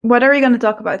what are we going to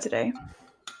talk about today?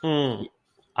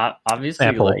 Obviously,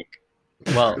 Apple.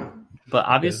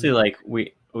 obviously, like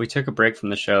we took a break from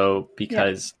the show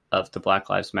because of the Black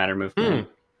Lives Matter movement,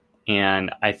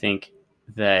 and I think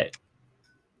that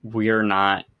we are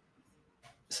not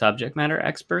subject matter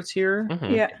experts here.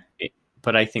 Yeah.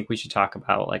 But I think we should talk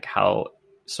about like how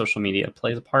social media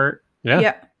plays a part,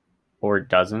 or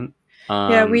doesn't.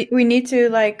 We need to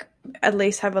like at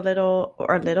least have a little.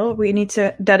 We need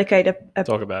to dedicate a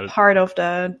Talk about it. part of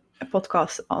the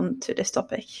podcast onto this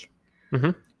topic.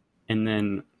 And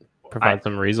then Provide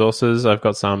some resources. I've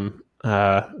got some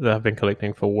that I've been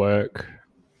collecting for work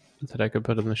that I could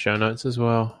put in the show notes as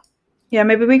well. Yeah,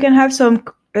 maybe we can have some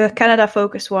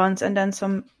Canada-focused ones, and then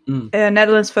some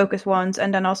Netherlands-focused ones,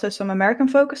 and then also some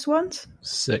American-focused ones.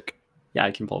 Sick. Yeah,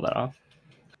 I can pull that off.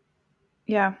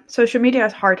 Yeah, social media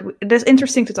is hard. It's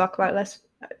interesting to talk about.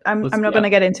 I'm not going to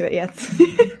get into it yet.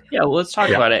 Yeah, well, let's talk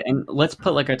about it, and let's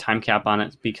put like a time cap on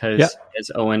it because,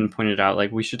 as Owen pointed out,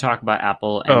 like we should talk about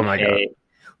Apple and Hey.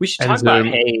 We should talk about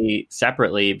Hey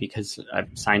separately because I've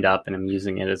signed up and I'm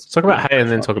using it as. Let's talk about Hey and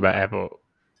then talk about Apple.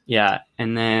 Yeah,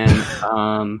 and then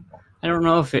I don't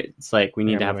know if it's like we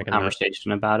need to have a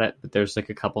conversation about it, but there's like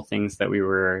a couple things that we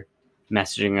were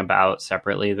messaging about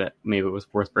separately that maybe it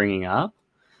was worth bringing up.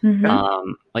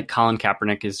 Like Colin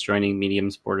Kaepernick is joining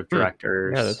Medium's board of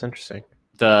directors. Yeah, that's interesting.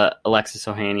 The Alexis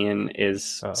Ohanian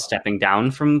is stepping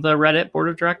down from the Reddit board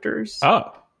of directors.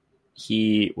 Oh,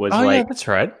 he was yeah, that's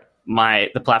right.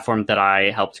 The platform that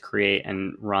I helped create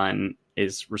and run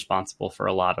is responsible for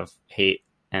a lot of hate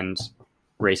and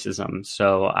racism.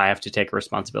 So I have to take a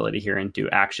responsibility here and do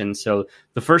action. So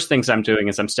the first things I'm doing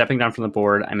is I'm stepping down from the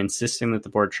board. I'm insisting that the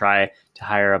board try to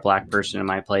hire a Black person in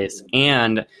my place,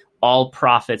 and all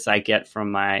profits I get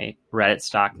from my Reddit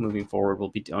stock moving forward will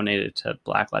be donated to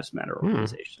Black Lives Matter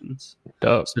organizations.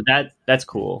 Dope. So that's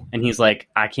cool. And he's like,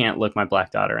 I can't look my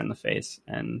Black daughter in the face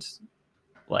and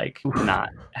like not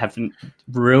have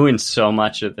ruined so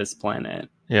much of this planet.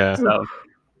 Yeah. So,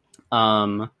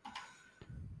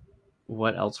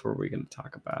 what else were we going to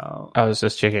talk about? I was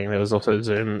just checking. There was also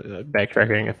Zoom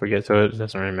backtracking. If we get to it, it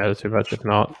doesn't really matter too much. If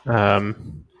not,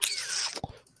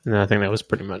 no, I think that was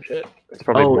pretty much it. It's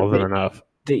probably more than enough.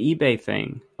 The eBay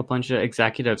thing. A bunch of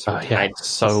executives were tied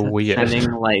so weird.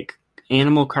 Sending like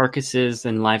animal carcasses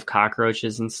and live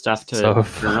cockroaches and stuff to so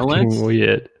journalists.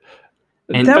 Weird.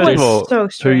 And that was so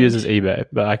strange. Who uses eBay?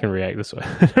 But I can react this way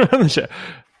on the show.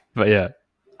 But yeah.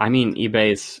 I mean,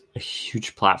 eBay is a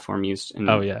huge platform used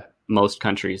in most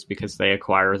countries because they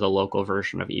acquire the local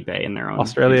version of eBay in their own.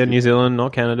 Australia, New Zealand,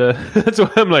 not Canada. That's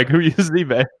why I'm like, who uses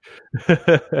eBay?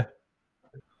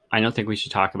 I don't think we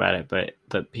should talk about it, but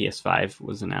the PS5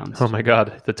 was announced. Oh my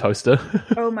god, the toaster.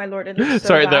 Oh my lord, it looks so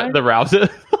Sorry, bad. the router.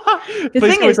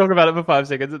 Please can we talk about it for 5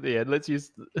 seconds at the end? Let's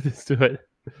do it.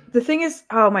 The thing is,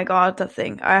 oh my god, that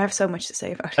thing. I have so much to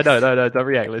say about it. No, don't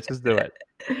react. Let's just do it.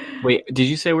 Wait, did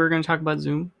you say we were going to talk about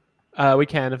Zoom? We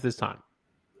can if there's time.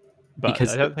 But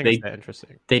because I don't think it's that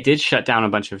interesting. They did shut down a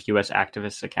bunch of U.S.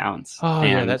 activist accounts. Oh,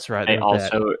 yeah, that's right. They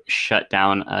also shut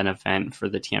down an event for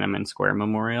the Tiananmen Square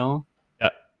Memorial. Yeah.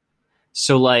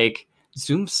 So, like,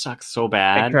 Zoom sucks so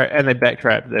bad. And they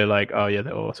backtracked. They're like, oh, yeah,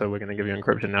 we're going to give you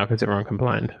encryption now because everyone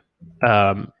complained.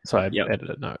 So I added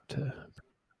a note to...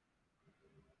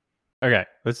 Okay,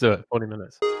 let's do it. 40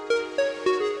 minutes.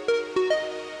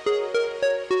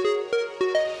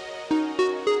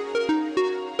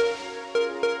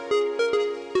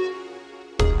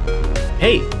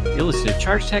 Hey, you're listening to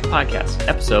Charge Tech Podcast,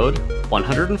 episode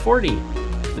 140,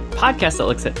 the podcast that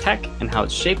looks at tech and how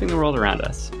it's shaping the world around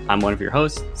us. I'm one of your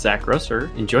hosts, Zach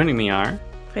Grosser, and joining me are...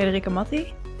 Frederica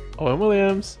Matti. Owen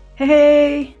Williams.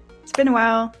 Hey, it's been a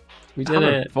while. We did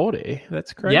 140. it.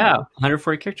 That's crazy. Yeah,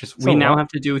 140 characters. We now have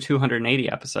to do 280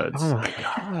 episodes. Oh my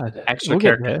god. Extra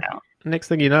character count. Next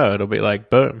thing you know, it'll be like,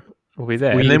 boom, we'll be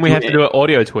there. And then we have to do an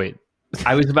audio tweet.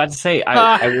 I was about to say,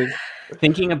 I was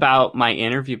thinking about my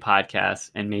interview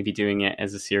podcast and maybe doing it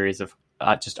as a series of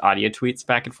just audio tweets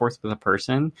back and forth with a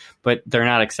person, but they're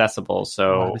not accessible.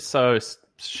 So it's so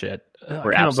shit. I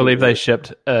cannot believe they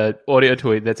shipped an audio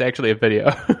tweet that's actually a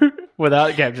video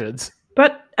without captions.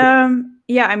 But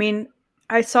yeah, I mean,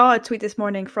 I saw a tweet this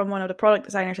morning from one of the product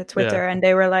designers at Twitter, and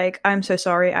they were like, "I'm so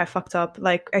sorry, I fucked up.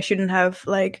 Like, I shouldn't have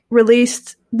like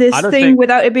released this thing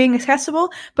without it being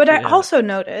accessible." But I also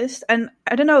noticed, and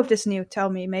I don't know if this new tell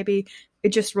me, maybe it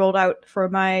just rolled out for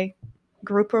my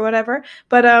group or whatever.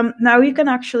 But now you can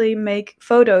actually make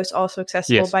photos also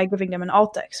accessible by giving them an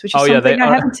alt text, which is something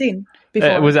I haven't seen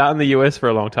before. It was out in the US for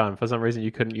a long time. For some reason,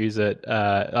 you couldn't use it.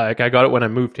 Like I got it when I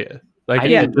moved here. Like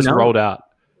it just rolled out.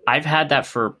 I've had that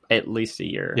for at least a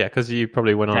year. Yeah, because you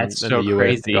probably went on That's in so the US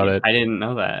crazy. and got it. I didn't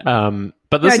know that.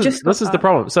 But this is the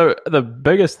problem. So the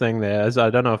biggest thing there is, I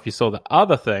don't know if you saw the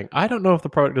other thing. I don't know if the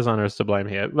product designer is to blame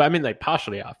here. I mean, they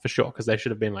partially are, for sure, because they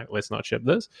should have been like, let's not ship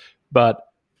this. But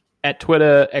at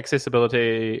Twitter,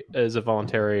 accessibility is a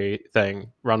voluntary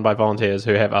thing run by volunteers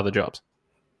who have other jobs.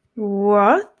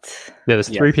 What? There's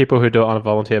 3 people who do it on a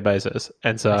volunteer basis.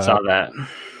 And so I saw that.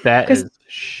 That is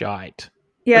shite.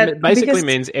 Yeah, it basically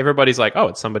means everybody's like, oh,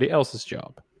 it's somebody else's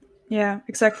job. Yeah,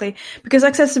 exactly. Because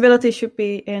accessibility should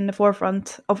be in the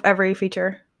forefront of every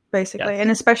feature, basically. Yes. And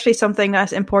especially something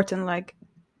that's important, like,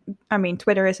 I mean,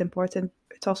 Twitter is important.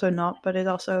 It's also not, but it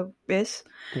also is.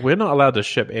 We're not allowed to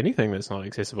ship anything that's not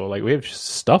accessible. Like, we have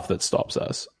stuff that stops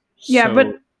us. Yeah,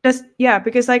 but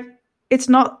because like, it's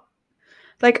not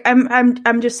like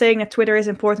I'm just saying that Twitter is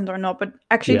important or not, but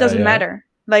actually it doesn't matter.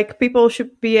 Like, people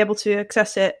should be able to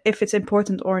access it if it's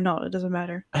important or not. It doesn't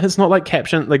matter. And it's not like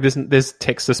caption, like there's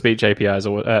text-to-speech APIs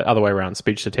or other way around,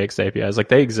 speech-to-text APIs. Like,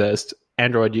 they exist.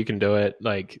 Android, you can do it.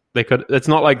 Like, they could. It's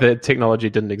not like the technology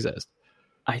didn't exist.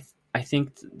 I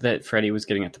think that Freddie was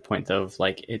getting at the point, though, of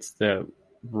like, it's the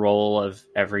role of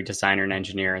every designer and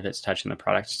engineer that's touching the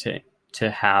product to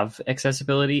have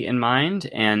accessibility in mind.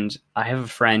 And I have a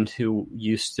friend who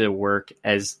used to work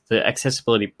as the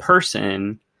accessibility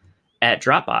person at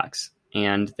Dropbox,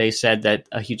 and they said that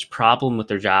a huge problem with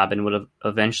their job, and would have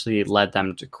eventually led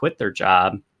them to quit their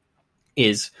job,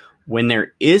 is when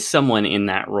there is someone in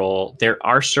that role, there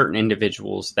are certain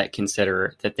individuals that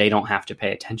consider that they don't have to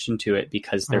pay attention to it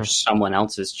because there's someone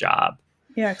else's job.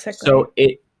 Yeah, exactly. So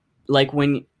it, like,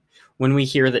 when we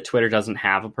hear that Twitter doesn't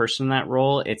have a person in that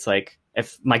role, it's like,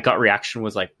 if my gut reaction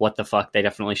was like, what the fuck, they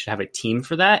definitely should have a team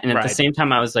for that. And at the same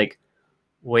time, I was like,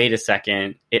 wait a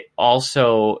second, it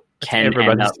also can everybody's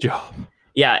end up, job.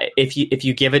 Yeah, if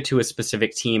you give it to a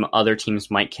specific team, other teams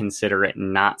might consider it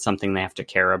not something they have to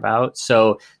care about.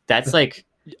 So that's like,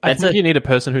 I think you need a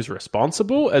person who's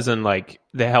responsible, as in like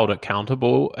they're held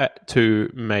accountable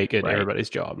to make it everybody's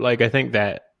job. Like, I think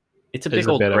that it's a big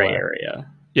old gray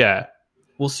area. Yeah.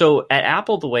 Well, so at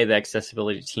Apple, the way the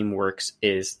accessibility team works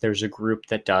is there's a group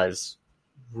that does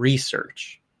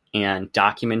research and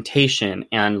documentation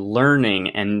and learning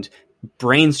and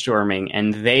brainstorming,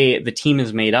 and the team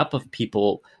is made up of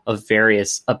people of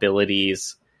various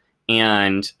abilities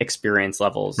and experience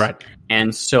levels. Right.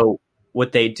 And so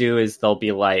what they do is they'll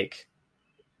be like,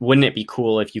 wouldn't it be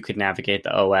cool if you could navigate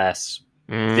the OS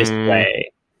this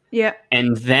way? Yeah.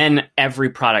 And then every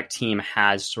product team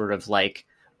has sort of like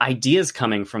ideas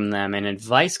coming from them and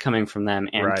advice coming from them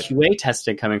and QA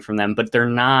testing coming from them, but they're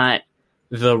not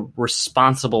the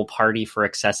responsible party for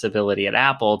accessibility at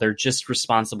Apple. They're just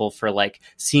responsible for like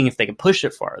seeing if they can push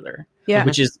it farther. Yeah.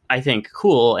 Which is, I think,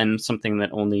 cool and something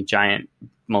that only giant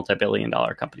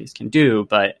multi-billion-dollar companies can do.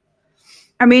 But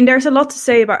I mean, there's a lot to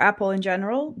say about Apple in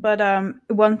general, but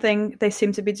one thing they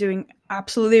seem to be doing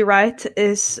absolutely right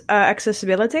is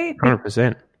accessibility.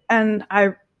 100%. And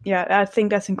I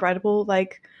think that's incredible.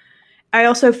 Like, I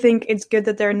also think it's good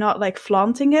that they're not like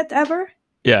flaunting it ever.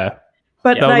 Yeah.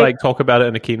 But they'll like talk about it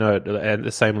in a keynote at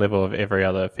the same level of every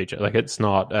other feature. Like, it's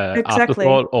not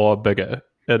afterthought or bigger.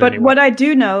 But what I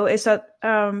do know is that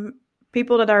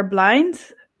people that are blind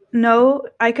know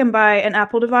I can buy an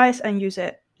Apple device and use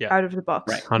it out of the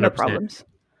box. Right. 100%. No problems.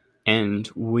 And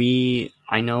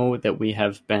I know that we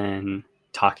have been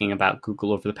talking about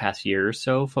Google over the past year or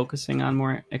so, focusing on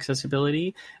more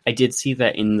accessibility. I did see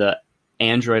that in the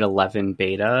Android 11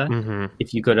 beta,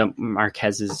 if you go to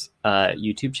Marquez's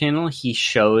YouTube channel, he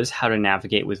shows how to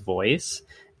navigate with voice,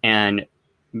 and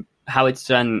how it's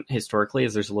done historically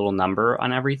is there's a little number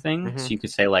on everything. So you could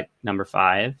say like number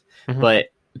 5, but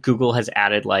Google has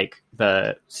added like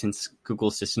since Google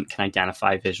Assistant can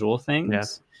identify visual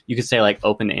things, you could say like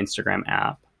open the Instagram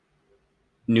app,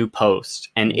 new post,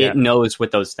 and it knows what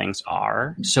those things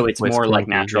are. So it's more like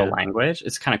natural language.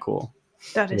 It's kind of cool.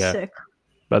 That is sick.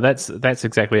 But that's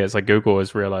exactly it. It's like Google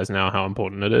has realized now how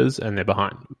important it is, and they're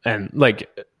behind. And like,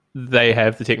 they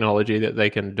have the technology that they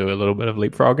can do a little bit of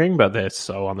leapfrogging, but they're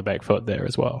so on the back foot there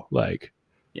as well. Like,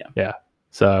 yeah.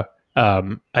 So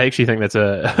I actually think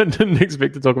I didn't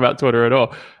expect to talk about Twitter at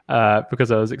all,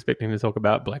 because I was expecting to talk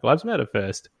about Black Lives Matter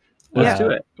first. Let's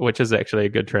do it. Which is actually a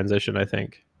good transition, I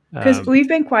think. Because we've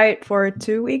been quiet for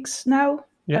 2 weeks now.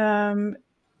 Yeah.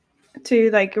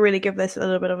 To like really give this a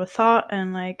little bit of a thought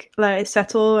and like let it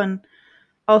settle, and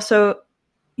also,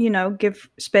 give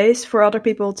space for other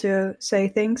people to say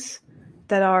things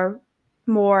that are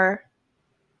more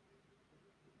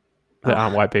that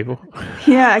aren't white people.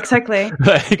 Yeah, exactly.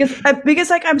 because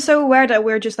like I'm so aware that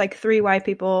we're just like 3 white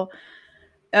people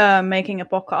making a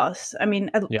podcast. I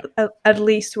mean, at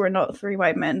least we're not 3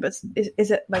 white men, but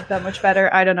is it like that much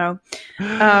better? I don't know.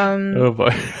 Oh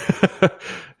boy.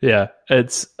 Yeah,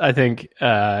 it's, I think,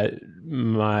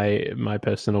 my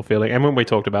personal feeling, and when we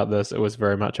talked about this, it was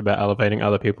very much about elevating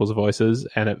other people's voices,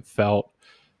 and it felt,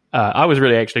 I was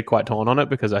really actually quite torn on it,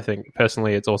 because I think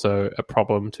personally it's also a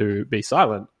problem to be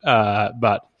silent,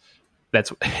 but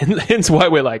that's hence why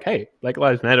we're like, hey, Black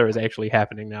Lives Matter is actually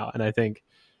happening now. And I think,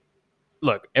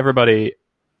 look, everybody,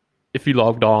 if you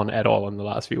logged on at all in the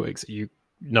last few weeks, you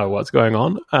know what's going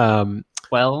on.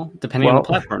 Well, depending on the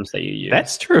platforms that you use.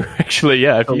 That's true, actually,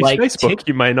 yeah. If you use Facebook,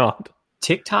 you may not.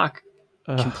 TikTok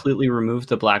completely removed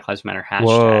the Black Lives Matter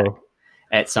hashtag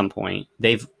at some point.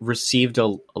 They've received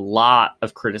a lot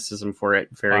of criticism for it,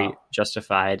 very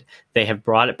justified. They have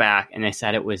brought it back, and they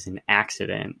said it was an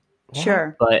accident.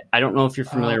 Sure. But I don't know if you're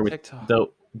familiar with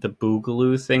the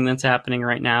Boogaloo thing that's happening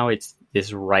right now. It's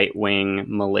this right-wing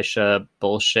militia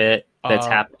bullshit that's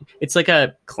happening. It's like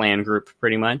a clan group,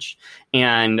 pretty much.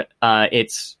 And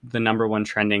it's the number one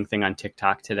trending thing on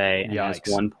TikTok today. And has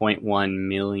 1.1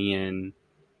 million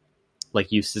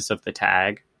uses of the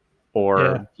tag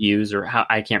or views, or how,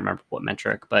 I can't remember what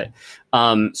metric. But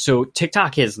so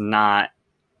TikTok is not,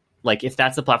 if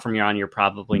that's the platform you're on, you're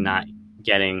probably not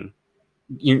getting...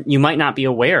 You might not be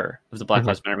aware of the Black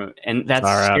Lives Matter movement, and that's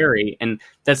scary. And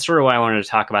that's sort of why I wanted to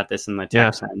talk about this in the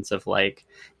tech sense of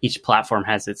each platform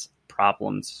has its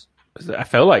problems. I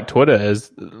feel like Twitter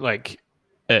is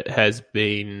it has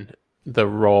been the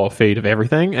raw feed of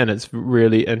everything, and it's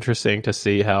really interesting to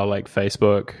see how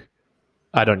Facebook,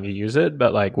 I don't use it,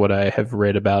 but what I have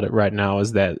read about it right now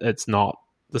is that it's not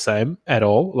the same at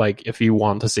all. If you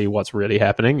want to see what's really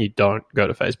happening, you don't go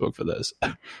to Facebook for this.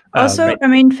 Also, I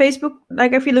mean, Facebook,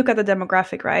 if you look at the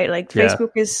demographic, right? Facebook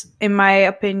is, in my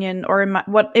opinion, or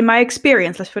in my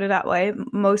experience, let's put it that way,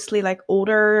 mostly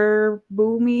older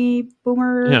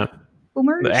boomers.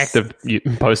 The active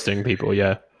posting people,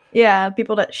 Yeah,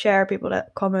 people that share, people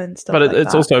that comment, stuff but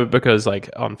it's that. also because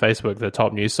on Facebook the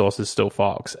top news source is still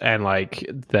Fox, and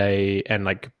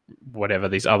whatever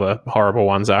these other horrible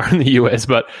ones are in the US,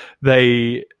 but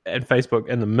and Facebook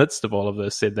in the midst of all of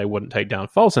this said they wouldn't take down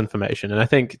false information. And I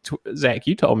think Zach,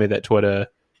 you told me that Twitter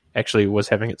actually was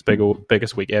having its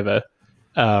biggest week ever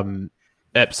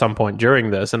at some point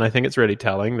during this, and I think it's really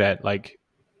telling that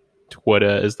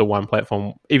Twitter is the one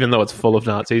platform, even though it's full of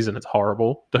Nazis and it's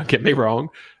horrible, don't get me wrong,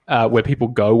 where people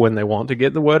go when they want to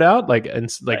get the word out,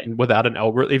 without an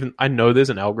algorithm. Even I know there's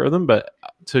an algorithm, but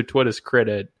to Twitter's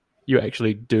credit, you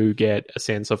actually do get a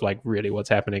sense of really what's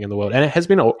happening in the world. And it has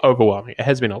been overwhelming. It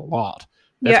has been a lot.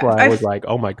 That's why I was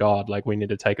oh my God, we need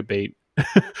to take a beat.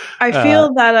 I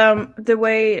feel that the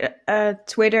way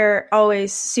Twitter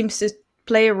always seems to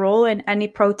play a role in any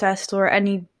protest or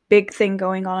any big thing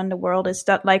going on in the world is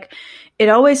that it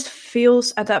always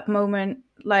feels at that moment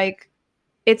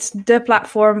it's the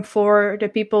platform for the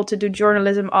people to do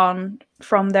journalism on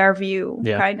from their view,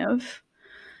 kind of.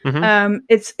 Mm-hmm.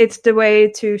 It's the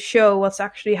way to show what's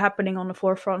actually happening on the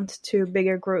forefront to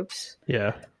bigger groups.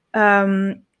 I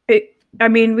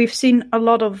mean, we've seen a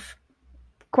lot of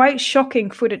quite shocking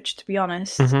footage, to be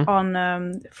honest,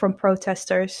 on from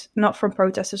protesters, not from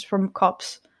protesters, from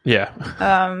cops. The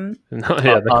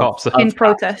cops in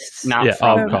protests, of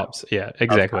cops.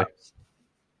 Exactly.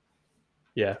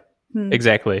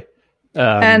 Exactly.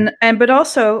 But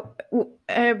also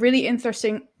a really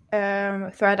interesting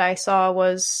thread I saw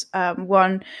was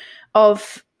one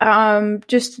of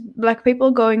just Black people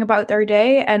going about their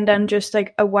day, and then just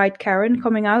a white Karen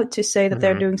coming out to say that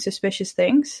they're doing suspicious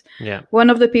things. One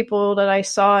of the people that I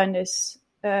saw in this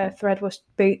thread was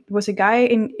a guy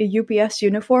in a UPS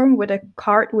uniform with a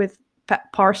cart with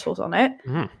parcels on it,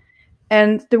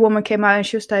 and the woman came out and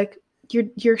she was like,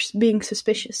 "You're being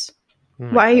suspicious.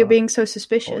 Why are you being so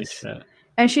suspicious?"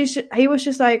 And he was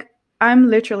just like, "I'm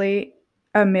literally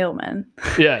a mailman."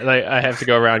 I have to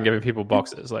go around giving people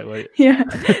boxes.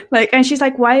 And she's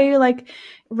like, "Why are you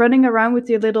running around with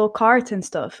your little cart and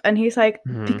stuff?" And he's like,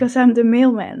 "Because I'm the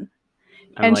mailman."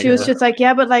 And she was just like,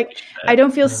 "Yeah, but I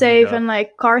don't feel safe, and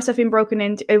cars have been broken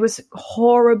into." It was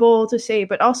horrible to see,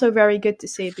 but also very good to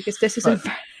see, because this is this is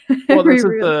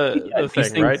the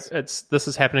thing, right? This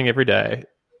is happening every day,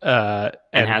 and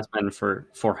has been for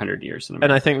 400 years.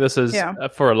 And I think this is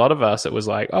for a lot of us, it was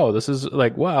oh, this is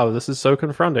wow, this is so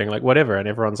confronting, whatever. And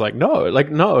everyone's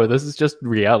no, this is just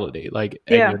reality, and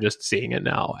you're just seeing it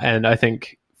now. And I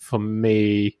think for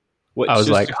me, I was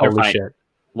holy shit.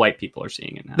 White people are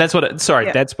seeing it now. That's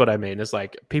what I mean. It's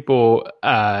people.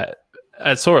 I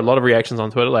saw a lot of reactions on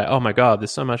Twitter, oh my God,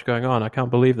 there's so much going on. I can't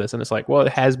believe this. And it's well,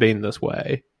 it has been this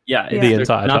way. The entire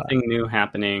time. Nothing new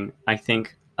happening. I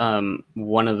think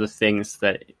one of the things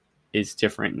that is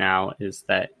different now is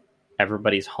that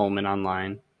everybody's home and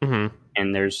online,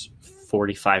 and there's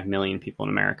 45 million people in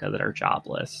America that are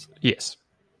jobless. Yes.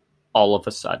 All of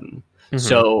a sudden.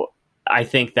 So I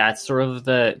think that's sort of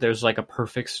there's like a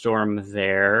perfect storm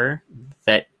there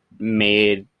that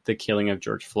made the killing of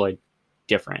George Floyd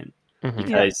different,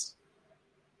 because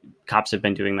cops have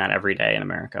been doing that every day in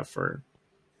America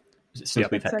since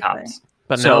we've had cops.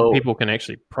 But now people can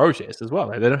actually protest as well.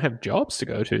 Like, they don't have jobs to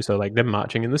go to, so like they're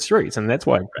marching in the streets, and that's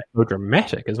why it's so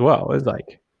dramatic as well. It's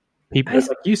like people, like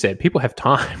you said, people have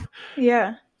time.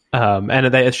 Yeah.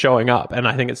 And they are showing up, and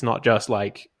I think it's not just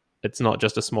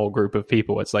a small group of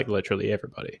people. It's like literally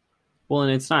everybody. Well,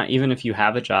 and it's not, even if you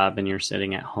have a job and you're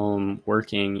sitting at home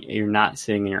working, you're not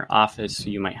sitting in your office, so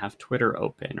you might have Twitter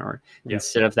open, or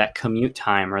instead of that commute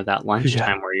time or that lunch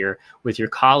time where you're with your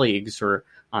colleagues or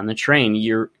on the train,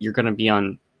 you're going to be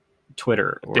on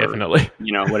Twitter or definitely,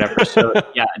 whatever. So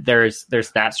there's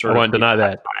that sort of, I won't deny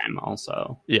that time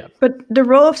also. Yeah. But the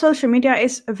role of social media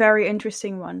is a very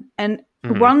interesting one. And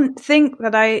one thing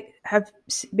that I have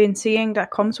been seeing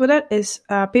that comes with it is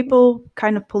people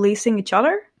kind of policing each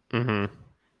other. In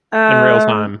real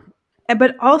time.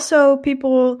 But also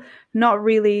people not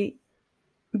really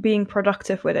being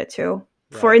productive with it too.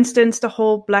 Right. For instance, the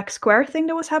whole Black Square thing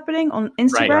that was happening on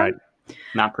Instagram. Right.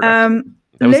 Not productive.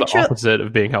 That was the opposite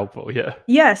of being helpful, yeah.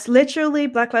 Yes, literally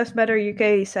Black Lives Matter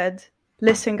UK said,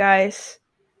 listen guys,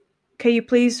 can you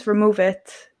please remove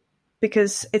it?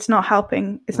 Because it's not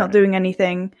helping. It's not doing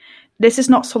anything. This is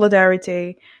not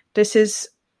solidarity. This is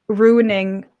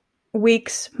ruining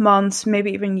weeks, months,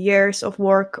 maybe even years of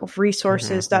work, of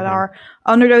resources that are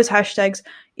under those hashtags.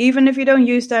 Even if you don't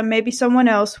use them, maybe someone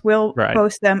else will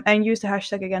post them and use the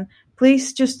hashtag again.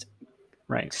 Please just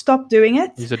stop doing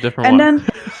it. Use a different one.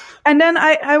 And then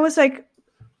I was like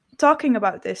talking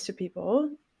about this to people,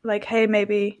 like, hey,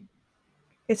 maybe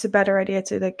it's a better idea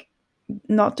to like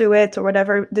not do it or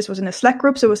whatever. This was in a Slack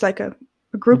group, so it was like a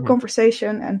group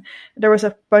conversation, and there was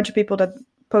a bunch of people that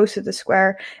posted the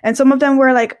square, and some of them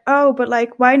were like, oh, but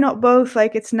like, why not both?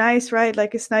 Like, it's nice, right?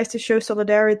 Like, it's nice to show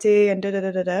solidarity and da da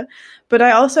da da da. But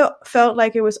I also felt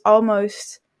like it was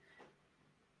almost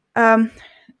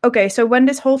okay, so when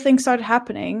this whole thing started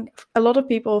happening, a lot of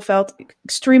people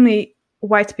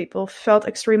white people felt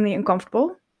extremely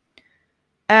uncomfortable.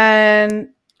 And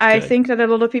I think that a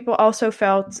lot of people also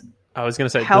felt I was going to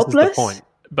say helpless. This is the point,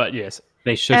 but yes,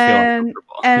 they should feel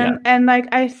uncomfortable. And like,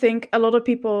 I think a lot of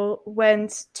people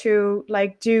went to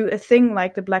like do a thing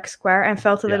like the Black Square and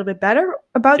felt a little bit better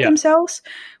about themselves,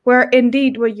 where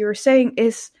indeed what you're saying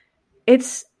is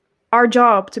it's our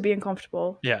job to be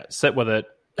uncomfortable. Yeah, sit with it.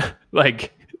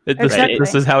 Like,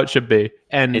 this is how it should be.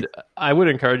 And I would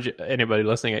encourage anybody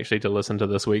listening actually to listen to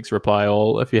this week's Reply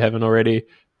All if you haven't already,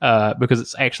 because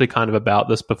it's actually kind of about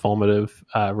this performative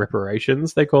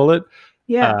reparations, they call it,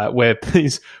 where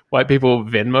these white people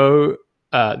Venmo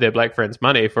their black friends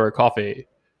money for a coffee,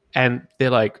 and they're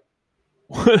like,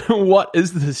 what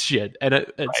is this shit? And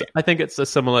I think it's a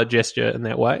similar gesture in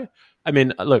that way. I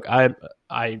mean, look, I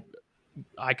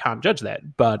can't judge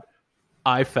that, but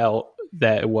I felt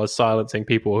that it was silencing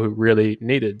people who really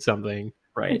needed something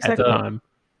at the time.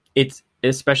 It's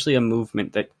especially a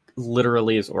movement that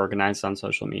literally is organized on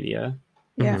social media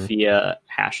via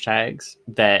hashtags,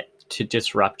 that to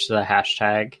disrupt the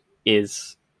hashtag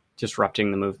is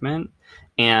disrupting the movement.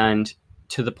 And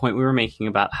to the point we were making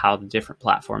about how the different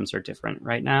platforms are different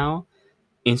right now,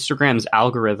 Instagram's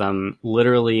algorithm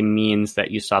literally means that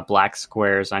you saw black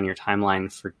squares on your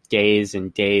timeline for days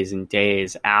and days and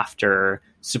days after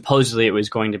supposedly it was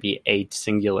going to be a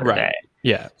singular day.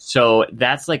 Yeah. So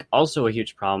that's like also a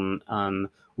huge problem.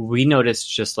 We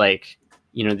noticed, just like,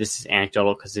 this is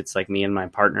anecdotal because it's like me and my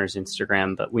partner's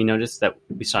Instagram, but we noticed that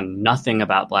we saw nothing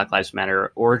about Black Lives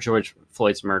Matter or George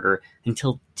Floyd's murder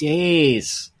until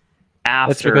days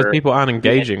after. That's because people aren't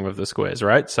engaging with the squares,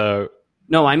 right? So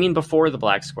no, I mean before the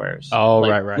black squares. Oh,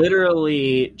 like, right.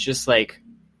 Literally just like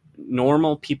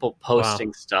normal people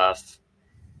posting stuff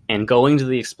and going to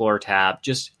the Explore tab,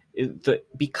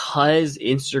 because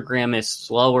Instagram is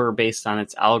slower based on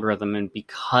its algorithm, and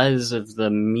because of the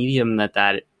medium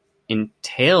that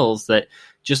entails, that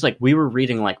just like we were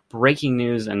reading like breaking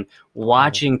news and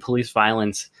watching police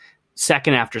violence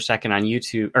second after second on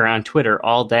YouTube or on Twitter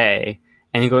all day,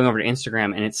 and then going over to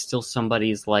Instagram and it's still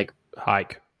somebody's like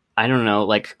hike. I don't know,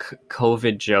 like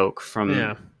COVID joke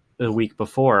from the week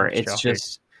before. It's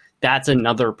just, that's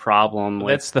another problem.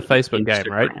 That's the Facebook Instagram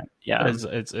game, right? Yeah.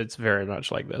 It's very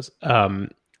much like this.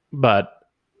 But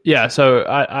yeah, so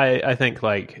I think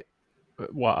like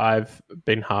what I've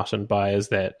been heartened by is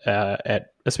that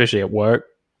especially at work,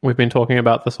 we've been talking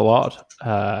about this a lot,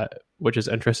 which is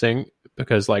interesting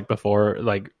because like before,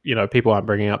 like, you know, people aren't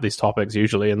bringing up these topics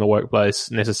usually in the workplace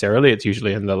necessarily. It's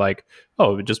usually in the like,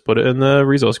 oh, just put it in the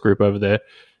resource group over there.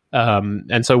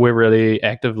 And so we're really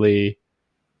actively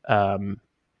having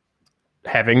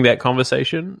that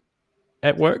conversation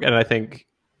at work. And I think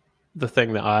the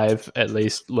thing that I've at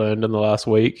least learned in the last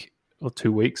week or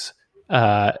 2 weeks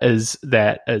is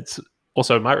that it's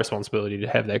also my responsibility to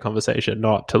have that conversation,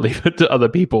 not to leave it to other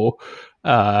people.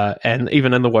 And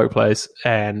even in the workplace,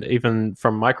 and even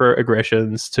from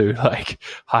microaggressions to like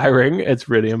hiring, it's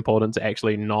really important to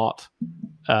actually not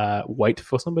wait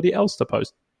for somebody else to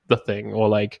post the thing or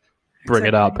like bring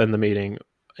it up in the meeting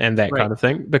and that kind of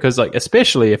thing. Because like,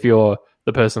 especially if you're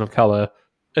the person of color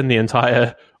in the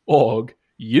entire org,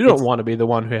 you don't want to be the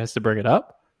one who has to bring it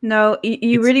up. No,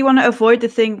 you really want to avoid the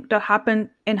thing that happened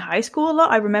in high school a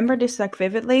lot. I remember this like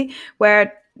vividly,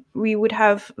 where we would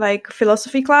have like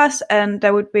philosophy class and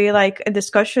there would be like a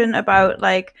discussion about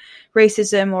like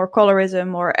racism or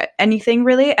colorism or anything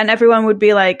really. And everyone would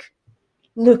be like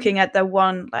looking at the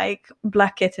one like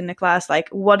black kid in the class, like,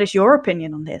 what is your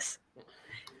opinion on this?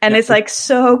 And it's like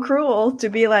so cruel to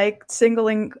be like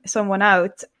singling someone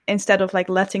out instead of like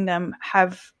letting them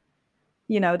have,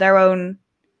 you know, their own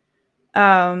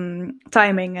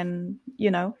timing. And,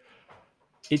 you know,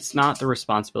 it's not the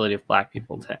responsibility of black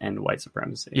people to end white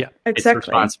supremacy. Yeah, exactly. It's the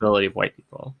responsibility of white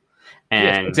people.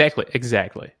 And yes,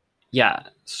 exactly. Yeah.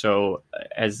 So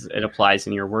as it applies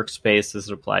in your workspace, as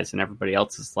it applies in everybody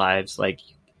else's lives, like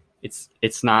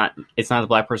it's not the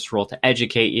black person's role to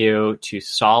educate you, to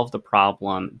solve the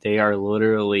problem. They are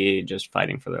literally just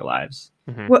fighting for their lives.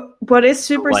 Mm-hmm. What is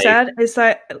super sad is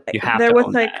that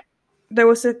there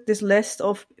was this list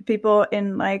of people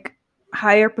in like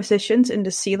higher positions in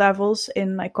the C-levels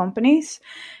in like companies,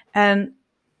 and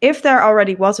if there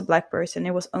already was a black person,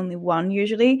 it was only one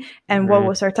usually. And what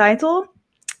was our title?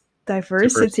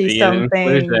 Diversity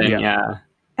something. Yeah.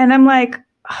 And I'm like,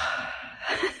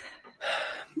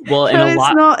 well,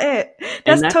 it's not it.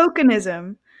 That's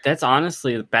tokenism. That's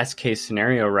honestly the best case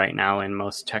scenario right now in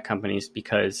most tech companies,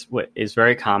 because what is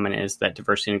very common is that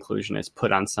diversity and inclusion is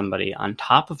put on somebody on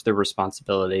top of the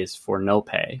responsibilities for no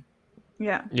pay.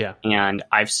 Yeah. Yeah. And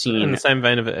I've seen in the same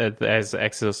vein of it as the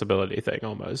accessibility thing,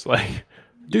 almost like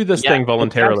do this thing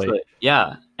voluntarily. Absolutely.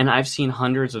 Yeah. And I've seen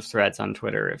hundreds of threads on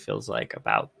Twitter, it feels like,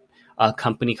 about a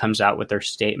company comes out with their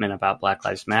statement about Black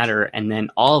Lives Matter, and then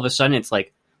all of a sudden it's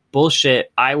like,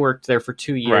 bullshit, I worked there for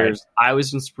 2 years. Right. I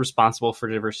was responsible for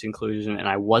diversity inclusion and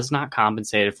I was not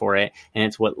compensated for it. And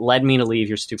it's what led me to leave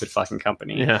your stupid fucking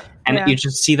company. Yeah. And you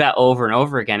just see that over and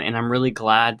over again. And I'm really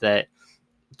glad that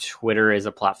Twitter is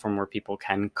a platform where people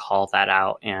can call that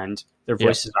out and their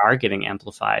voices are getting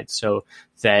amplified, so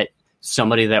that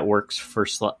somebody that works for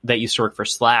that used to work for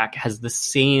Slack has the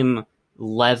same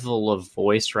level of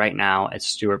voice right now as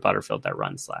Stuart Butterfield that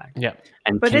runs Slack. Yeah.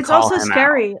 But it's also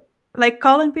scary. Like,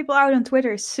 calling people out on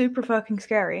Twitter is super fucking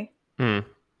scary. Mm.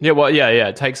 Yeah, well, yeah.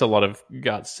 It takes a lot of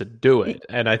guts to do it.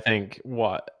 And I think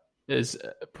what is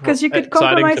because you could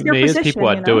compromise your position, people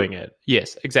are doing it.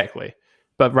 Yes, exactly.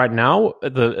 But right now,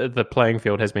 the playing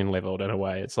field has been leveled in a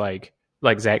way. It's like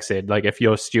Zach said, like if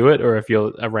you're Stuart or if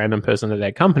you're a random person at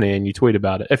that company and you tweet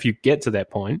about it, if you get to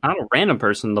that point. Not a random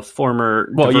person, the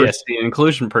former diversity and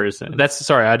inclusion person.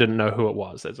 Sorry, I didn't know who it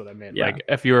was. That's what I meant. Yeah. Like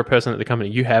if you're a person at the company,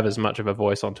 you have as much of a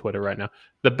voice on Twitter right now.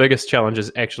 The biggest challenge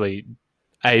is actually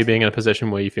A, being in a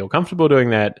position where you feel comfortable doing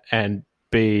that, and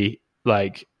B,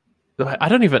 like, I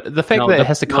don't even, the fact that it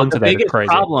has to come to that is crazy.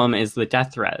 The biggest problem is the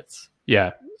death threats.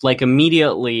 Yeah. Like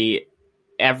immediately,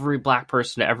 every black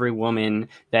person, every woman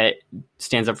that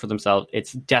stands up for themselves,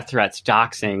 it's death threats,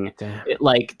 doxing.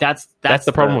 That's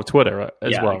the problem with Twitter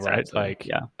as well, exactly. Right? Like,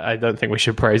 I don't think we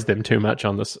should praise them too much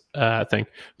on this thing.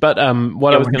 But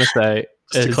what I was going to say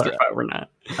is, to clarify, we're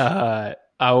not.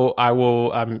 I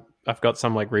will. I've got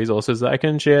some like resources that I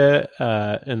can share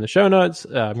in the show notes.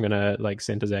 I'm going to like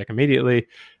send to Zach immediately.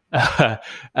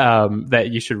 That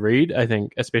you should read. I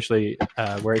think especially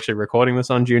we're actually recording this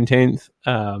on June 10th,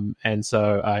 and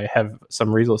so I have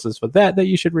some resources for that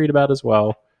you should read about as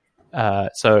well.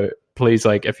 So please,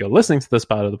 like, if you're listening to this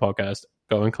part of the podcast,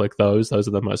 go and click those. Those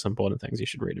are the most important things you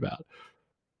should read about.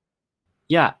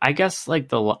 Yeah, I guess like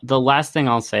the last thing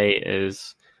I'll say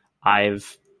is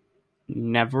I've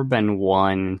never been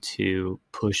one to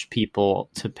push people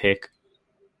to pick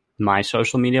my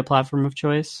social media platform of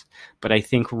choice, but I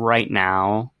think right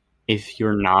now, if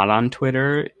you're not on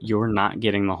Twitter, you're not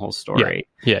getting the whole story.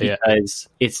 Because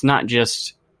it's not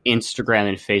just Instagram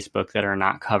and Facebook that are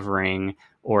not covering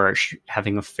or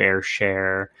having a fair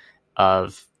share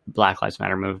of Black Lives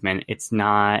Matter movement. It's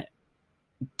not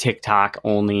TikTok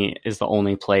only is the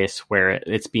only place where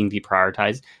it's being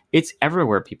deprioritized. It's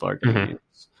everywhere people are doing it.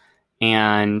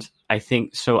 And I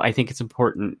think it's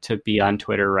important to be on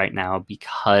Twitter right now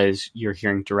because you're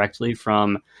hearing directly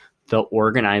from the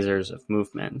organizers of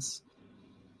movements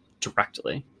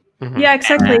directly. Yeah,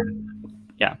 exactly.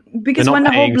 Because when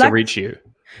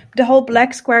the whole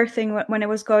Black Square thing, when it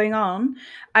was going on,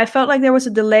 I felt like there was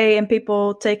a delay in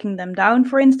people taking them down,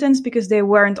 for instance, because they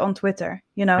weren't on Twitter.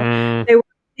 You know, they were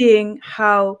seeing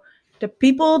how the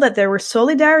people that they were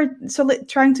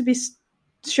trying to be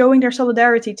showing their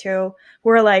solidarity to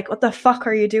were like, what the fuck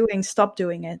are you doing? Stop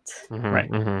doing it. Right.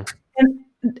 And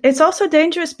it's also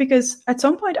dangerous because at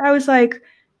some point I was like,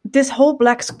 this whole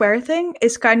Black Square thing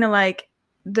is kind of like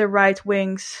the right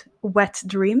wing's wet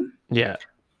dream. Yeah.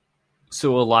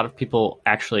 So a lot of people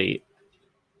actually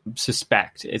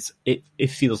suspect it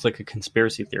feels like a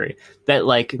conspiracy theory that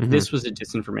like this was a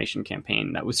disinformation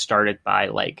campaign that was started by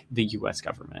like the US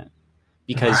government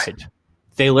because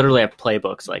they literally have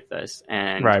playbooks like this,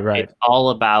 and it's all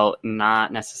about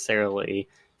not necessarily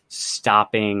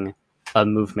stopping a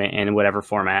movement in whatever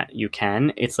format you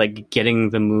can. It's like getting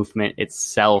the movement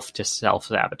itself to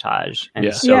self-sabotage. And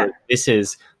this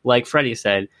is, like Freddie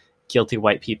said, guilty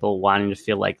white people wanting to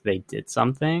feel like they did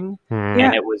something,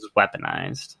 and it was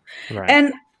weaponized. Right.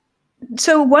 And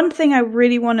so one thing I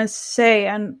really want to say,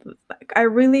 and I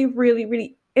really, really,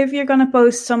 really, if you're going to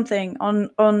post something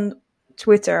on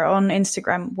Twitter, on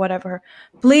Instagram, whatever,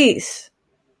 please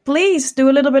do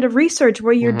a little bit of research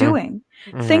what you're doing.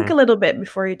 Think a little bit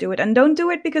before you do it, and don't do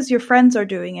it because your friends are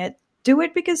doing it. Do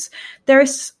it because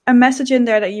there's a message in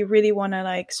there that you really want to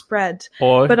like spread.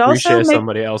 Or but also reshare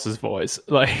somebody else's voice.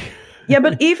 Like yeah,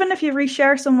 but even if you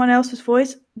reshare someone else's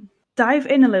voice, dive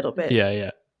in a little bit.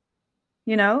 Yeah.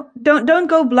 You know, don't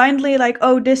go blindly like,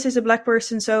 oh, this is a black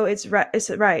person, so it's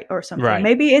right or something. Right.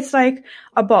 Maybe it's like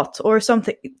a bot or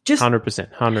something. Just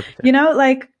 100%. You know,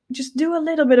 like just do a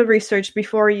little bit of research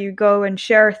before you go and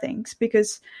share things,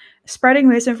 because spreading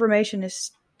misinformation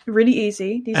is really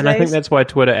easy these days. I think that's why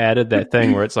Twitter added that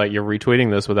thing where it's like you're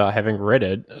retweeting this without having read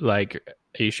it. Like,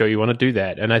 are you sure you want to do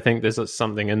that? And I think there's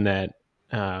something in that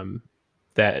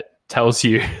that tells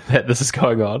you that this is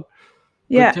going on.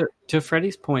 Yeah. But to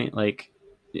Freddie's point, like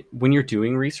when you're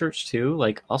doing research too,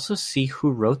 like also see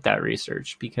who wrote that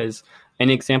research, because an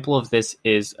example of this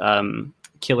is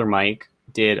Killer Mike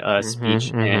did a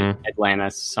speech in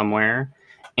Atlanta somewhere,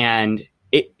 and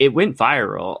it went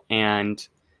viral, and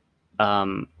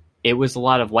it was a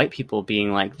lot of white people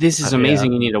being like, this is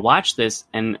amazing, you need to watch this,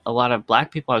 and a lot of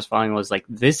black people I was following was like,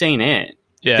 this ain't it.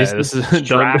 Yeah,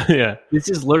 this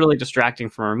is literally distracting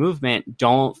from our movement.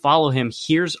 Don't follow him.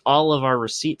 Here's all of our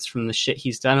receipts from the shit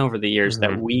he's done over the years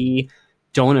that we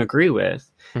don't agree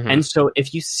with. And so if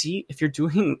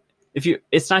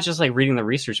it's not just like reading the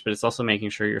research, but it's also making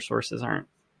sure your sources aren't.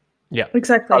 Yeah,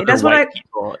 exactly. That's what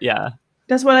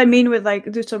I mean with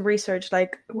like, do some research.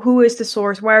 Like, who is the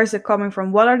source? Where is it coming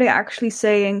from? What are they actually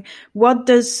saying? What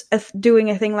does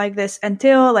doing a thing like this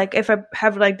entail? Like, if I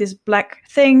have like this black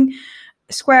thing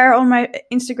square on my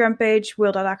Instagram page,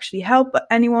 will that actually help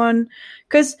anyone?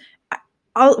 Because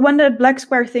when the black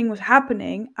square thing was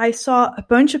happening, I saw a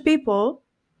bunch of people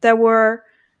that were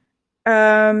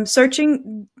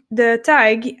searching the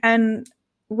tag and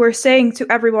were saying to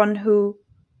everyone who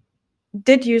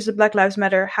did use the Black Lives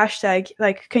Matter hashtag,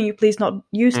 like, can you please not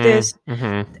use this?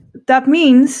 That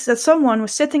means that someone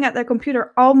was sitting at their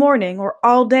computer all morning or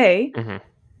all day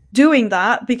doing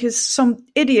that because some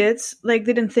idiots like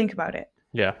didn't think about it.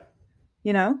 Yeah.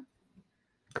 You know?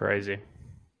 Crazy.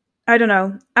 I don't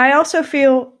know. I also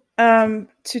feel to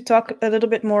talk a little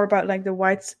bit more about like the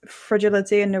white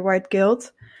fragility and the white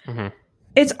guilt.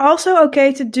 It's also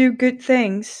okay to do good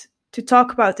things, to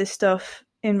talk about this stuff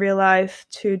in real life,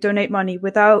 to donate money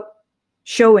without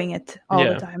showing it all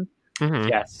the time.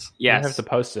 Yes. You don't have to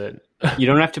post it. You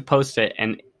don't have to post it,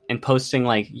 and posting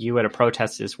like you at a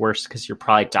protest is worse because you're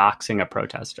probably doxing a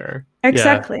protester.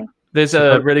 Exactly. Yeah. There's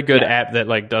a really good app that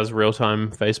like does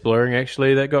real-time face blurring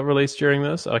actually that got released during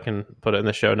this. I can put it in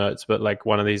the show notes, but like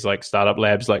one of these like startup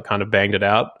labs like kind of banged it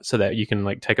out so that you can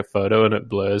like take a photo and it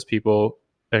blurs people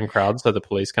in crowds so the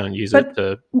police can't use it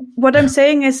to... What I'm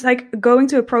saying is like going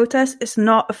to a protest is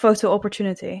not a photo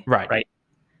opportunity. Right.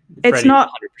 It's not...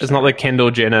 100%. It's not like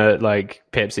Kendall Jenner like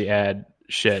Pepsi ad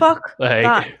shit. Fuck like,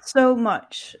 that so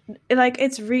much. Like,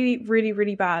 it's really, really,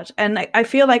 really bad. And I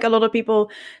feel like a lot of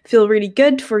people feel really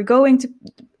good for going to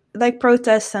like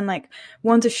protests and like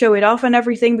want to show it off and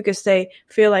everything because they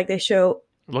feel like they show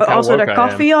also their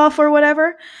coffee off or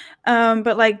whatever.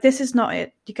 But like, this is not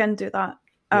it. You can't do that.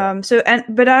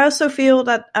 But I also feel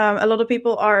that a lot of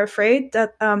people are afraid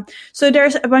that so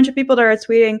there's a bunch of people that are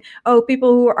tweeting, oh,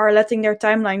 people who are letting their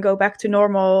timeline go back to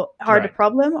normal are the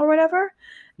problem or whatever.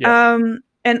 And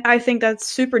I think that's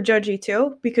super judgy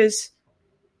too, because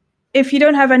if you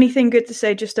don't have anything good to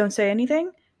say, just don't say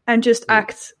anything and just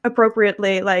act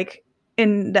appropriately, like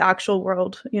in the actual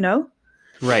world, you know?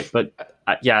 Right. But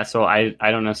so I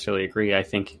don't necessarily agree. I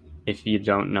think if you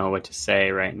don't know what to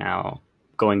say right now,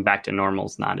 going back to normal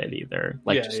is not it either.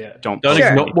 Like,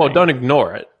 don't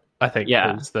ignore it. I think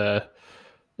is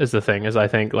the thing. Is I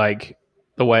think like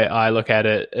the way I look at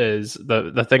it is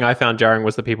the thing I found jarring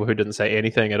was the people who didn't say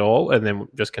anything at all and then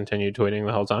just continued tweeting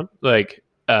the whole time. Like,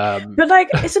 but like,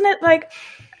 isn't it like?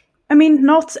 I mean,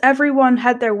 not everyone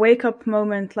had their wake up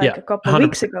moment like a couple of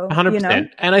weeks ago. 100%. You know?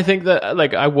 And I think that,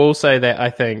 like, I will say that I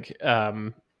think.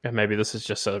 And maybe this is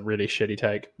just a really shitty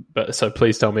take, but so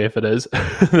please tell me if it is.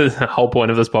 The whole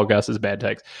point of this podcast is bad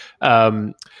takes.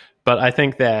 But I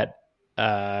think that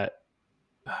I'm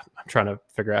trying to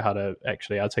figure out how to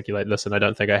actually articulate this, and I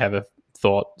don't think I have a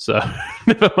thought, so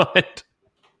never mind.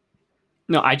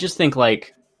 No, I just think,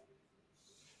 like,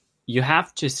 you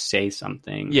have to say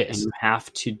something, and you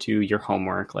have to do your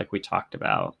homework, like we talked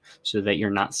about, so that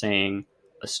you're not saying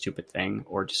a stupid thing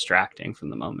or distracting from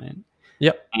the moment.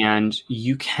 Yep. And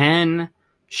you can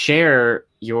share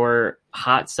your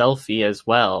hot selfie as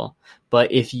well.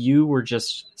 But if you were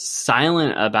just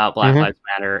silent about Black Lives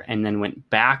Matter and then went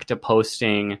back to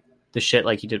posting the shit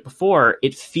like you did before,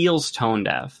 it feels tone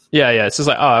deaf. Yeah. It's just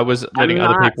like, oh, I was letting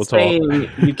other people talk.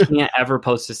 You can't ever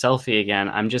post a selfie again.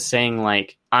 I'm just saying,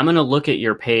 like, I'm going to look at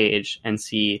your page and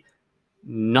see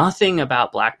nothing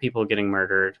about Black people getting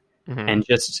murdered and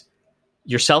just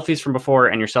your selfies from before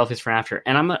and your selfies from after.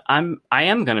 And I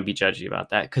am going to be judgy about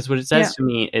that, because what it says to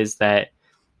me is that,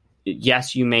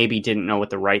 yes, you maybe didn't know what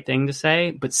the right thing to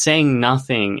say, but saying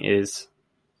nothing is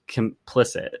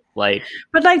complicit. Like,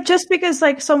 but like, just because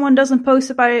like someone doesn't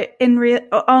post about it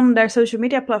on their social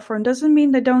media platform doesn't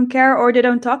mean they don't care or they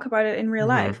don't talk about it in real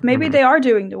life. Maybe they are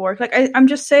doing the work. Like, I'm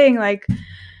just saying, like,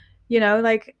 you know,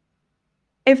 like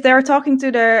if they're talking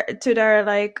to their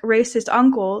like racist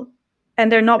uncle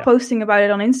and they're not posting about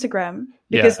it on Instagram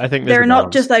because I think they're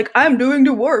not just like, I'm doing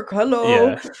the work.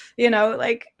 Hello. You know,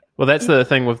 like. Well, that's the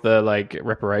thing with the like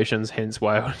reparations, hence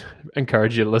why I would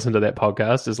encourage you to listen to that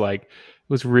podcast, is like, it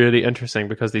was really interesting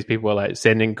because these people were like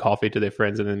sending coffee to their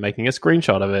friends and then making a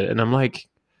screenshot of it. And I'm like,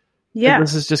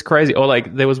 this is just crazy. Or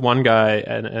like there was one guy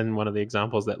and one of the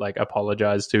examples that like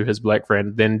apologized to his Black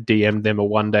friend, then DM'd them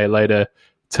one day later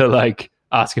to like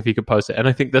ask if he could post it. And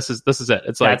I think this is it.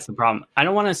 It's like, that's the problem. I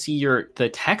don't want to see the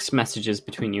text messages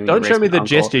between you and don't your show me the uncle.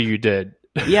 gesture you did.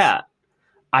 Yeah.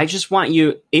 I just want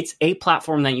you, it's a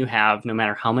platform that you have, no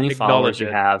matter how many followers you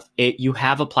have. You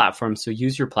have a platform, so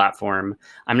use your platform.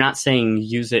 I'm not saying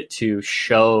use it to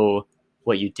show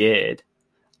what you did.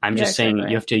 I'm just saying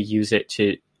you have to use it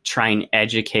to try and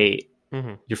educate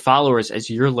your followers as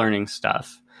you're learning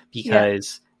stuff,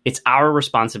 because it's our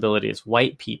responsibility as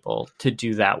white people to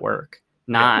do that work,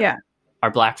 not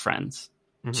our Black friends.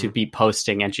 To be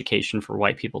posting education for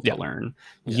white people to learn.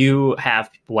 You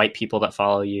have white people that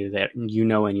follow you that you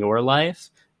know in your life.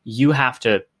 You have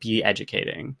to be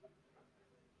educating.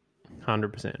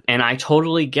 100%. And I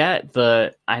totally get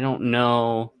I don't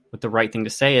know what the right thing to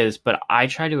say is, but I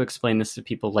try to explain this to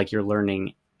people like you're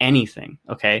learning anything.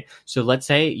 Okay. So let's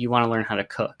say you want to learn how to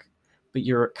cook, but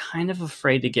you're kind of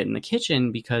afraid to get in the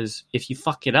kitchen because if you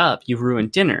fuck it up, you ruin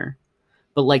dinner.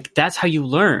 But like, that's how you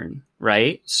learn,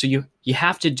 right? So you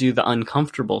have to do the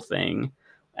uncomfortable thing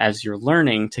as you're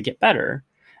learning to get better.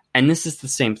 And this is the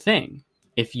same thing.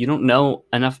 If you don't know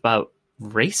enough about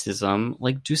racism,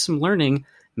 like, do some learning,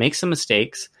 make some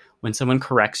mistakes. When someone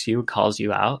corrects you, calls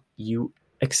you out, you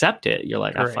accept it. You're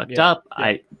like, I fucked up.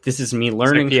 This is me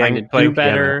learning, trying to do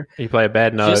better. You play a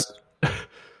bad note.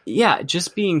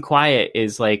 Just being quiet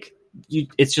is like,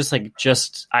 it's just like,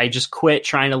 I just quit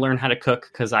trying to learn how to cook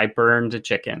because I burned a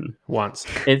chicken once.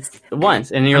 It's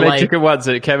once, and you're I made like, chicken once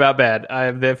and it came out bad. I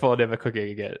am therefore never cooking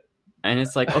again. And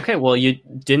it's like, okay, well, you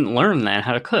didn't learn that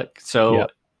how to cook, so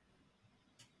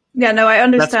no, I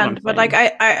understand, but like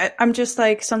I'm just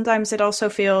like, sometimes it also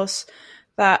feels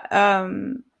that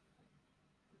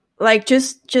like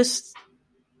just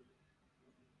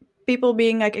people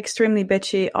being like extremely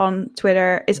bitchy on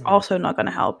Twitter is also not going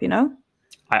to help, you know.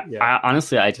 I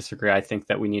honestly, I disagree. I think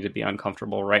that we need to be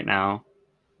uncomfortable right now.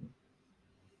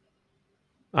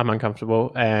 I'm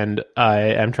uncomfortable, and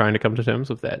I am trying to come to terms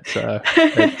with that. So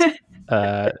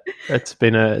it's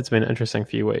been an interesting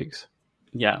few weeks.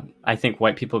 Yeah, I think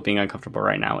white people being uncomfortable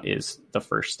right now is the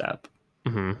first step.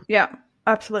 Yeah,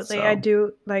 absolutely. So. I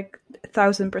do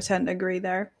 1,000% agree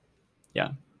there. Yeah.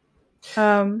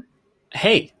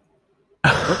 Hey.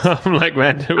 I'm like,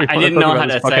 man, I didn't know how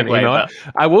to segue.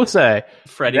 I will say,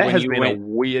 Freddie, that has been a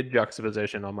weird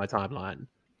juxtaposition on my timeline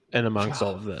in amongst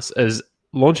all of this. Is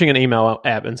launching an email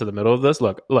app into the middle of this.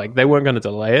 Look, they weren't going to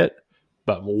delay it,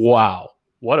 but wow,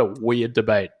 what a weird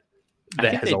debate.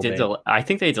 I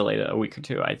think they delayed it a week or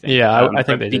two. I think. Yeah, I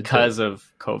think they did because of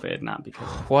COVID, not because.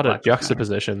 What a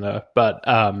juxtaposition, though. But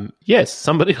yes,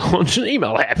 somebody launched an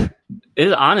email app.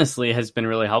 It honestly has been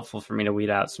really helpful for me to weed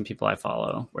out some people I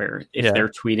follow, where if they're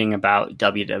tweeting about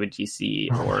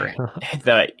WWDC or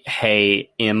the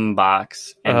Hey inbox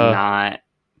and not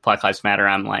Black Lives Matter,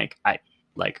 I'm like,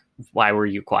 why were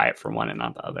you quiet for one and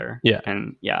not the other? Yeah,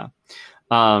 and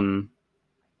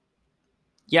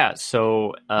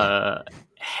so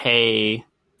hey,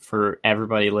 for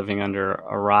everybody living under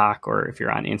a rock, or if you're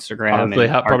on Instagram, honestly,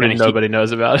 probably nobody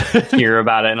knows about it. Hear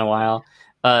about it in a while.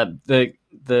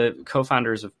 The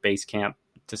co-founders of Basecamp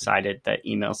decided that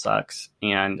email sucks,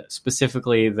 and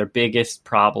specifically their biggest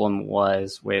problem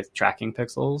was with tracking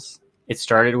pixels. It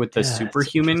started with the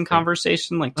superhuman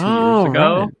conversation 2 years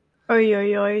ago.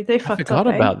 Right. They fucked up. I forgot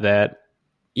about that.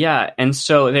 Yeah, and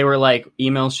so they were like,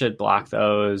 email should block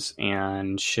those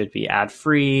and should be ad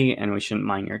free, and we shouldn't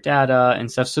mine your data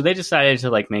and stuff. So they decided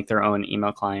to make their own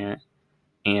email client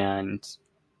and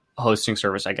hosting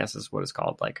service, I guess is what it's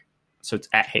called. So it's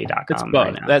at hey.com. It's both.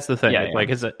 Right now. That's the thing.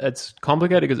 It's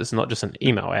complicated because it's not just an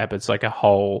email app. It's a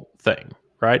whole thing,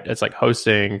 right? It's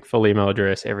hosting, full email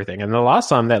address, everything. And the last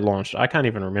time that launched, I can't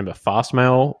even remember.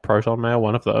 Fastmail, ProtonMail,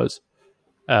 one of those.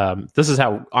 This is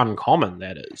how uncommon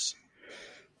that is.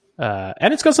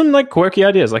 And it's got some quirky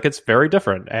ideas. It's very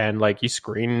different. And you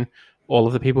screen all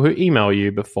of the people who email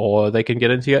you before they can get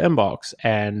into your inbox.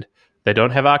 And they don't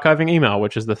have archiving email,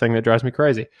 which is the thing that drives me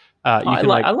crazy. I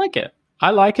like it. I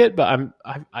like it, but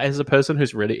I as a person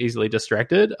who's really easily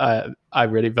distracted, I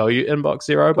really value Inbox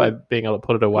Zero by being able to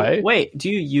put it away. Wait,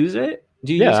 do you use it?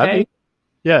 Do you use Hey?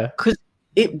 Yeah. Because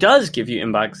it does give you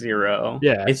Inbox Zero.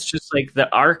 Yeah. It's just the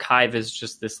archive is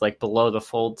just this below the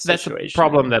fold situation. That's the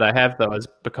problem that I have, though, is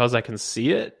because I can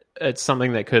see it, it's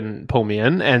something that couldn't pull me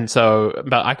in. And so,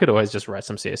 but I could always just write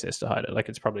some CSS to hide it.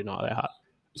 It's probably not that hard.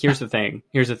 Here's the thing.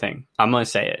 I'm going to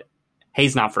say it.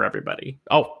 Hey's not for everybody.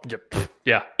 Oh,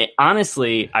 yeah.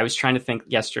 Honestly, I was trying to think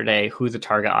yesterday who the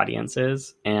target audience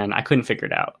is, and I couldn't figure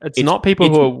it out. It's not people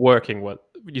who are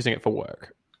using it for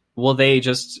work. Well, they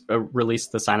just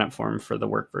released the sign-up form for the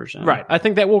work version. Right. I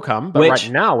think that will come, but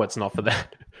right now it's not for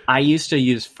that. I used to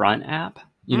use Front App.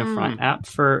 Front App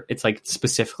for, it's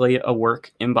specifically a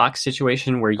work inbox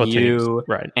situation where you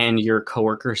and your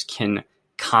coworkers can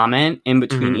comment in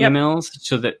between emails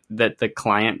so that the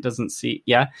client doesn't see.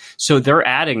 Yeah. So they're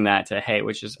adding that to Hey,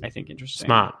 which is, I think, interesting.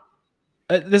 Smart.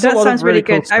 That sounds really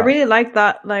good. Cool, I really like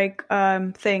that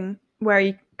thing where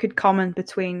you could comment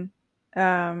between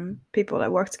people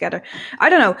that work together. I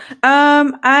don't know.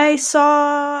 I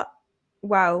saw,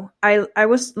 I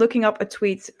was looking up a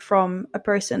tweet from a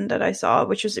person that I saw,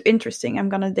 which was interesting. I'm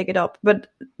going to dig it up. But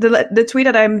the tweet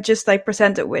that I'm just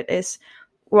presented with is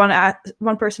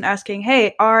one person asking,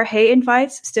 hey, are Hey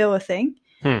invites still a thing?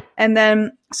 And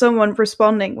then someone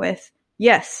responding with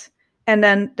yes. And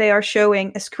then they are showing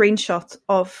a screenshot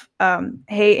of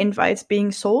Hey invites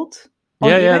being sold.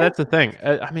 Yeah, that's the thing.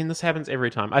 This happens every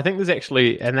time. I think there's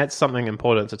actually, and that's something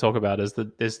important to talk about, is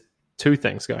that there's two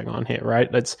things going on here, right?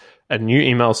 It's a new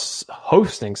email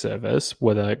hosting service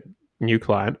with a new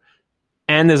client,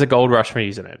 and there's a gold rush for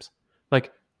usernames.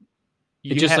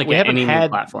 It's just any new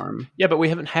platform. Yeah, but we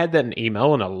haven't had that in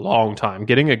email in a long time.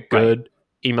 Getting a good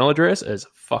email address is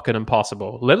fucking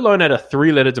impossible, let alone at a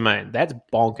 3-letter domain. That's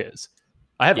bonkers.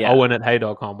 I have Owen at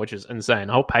hey.com, which is insane.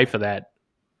 I'll pay for that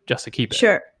just to keep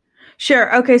it.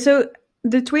 Sure. Okay, so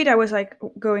the tweet I was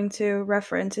going to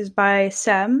reference is by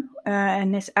Sam,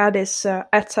 and his ad is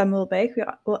at Sam Wilbeek.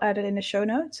 We'll add it in the show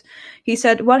notes. He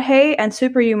said, what Hey and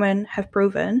Superhuman have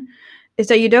proven is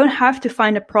that you don't have to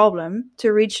find a problem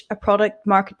to reach a product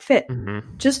market fit.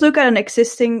 Mm-hmm. Just look at an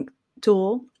existing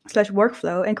tool /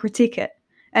 workflow and critique it,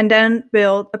 and then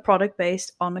build a product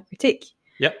based on the critique.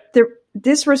 Yep.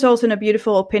 This results in a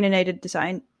beautiful opinionated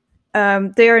design.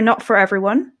 They are not for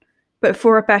everyone, but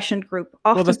for a passionate group,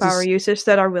 often power users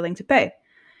that are willing to pay.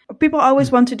 People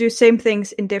always want to do same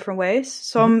things in different ways.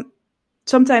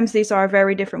 Sometimes these are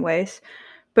very different ways,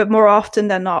 but more often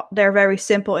than not, they're very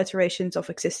simple iterations of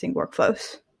existing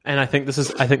workflows. And I think this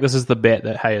is the bet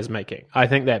that Hey is making. I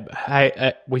think that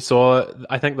Hey,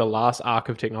 I think the last arc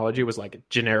of technology was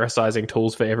genericizing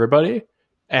tools for everybody.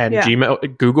 And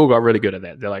Google got really good at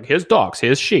that. They're here's Docs,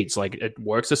 here's Sheets. It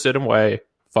works a certain way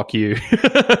fuck you.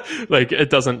 Like, it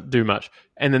doesn't do much.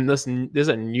 And then there's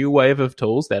a new wave of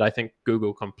tools that I think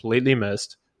Google completely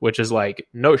missed, which is like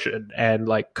Notion and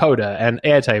like Coda and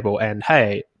Airtable and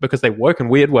Hey, because they work in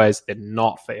weird ways. They're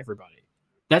not for everybody.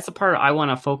 That's the part I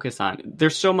want to focus on.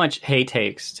 There's so much Hey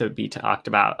takes to be talked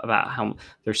about how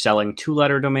they're selling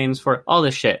 2-letter domains for all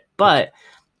this shit. But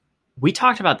we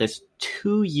talked about this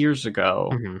 2 years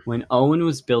ago when Owen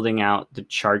was building out the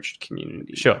Charged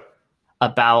community. Sure.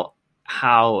 About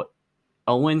how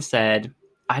Owen said,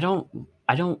 I don't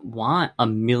want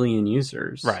 1 million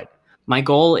users. Right. My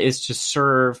goal is to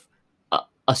serve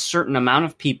a certain amount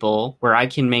of people where I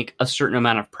can make a certain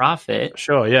amount of profit.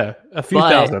 Sure, yeah. A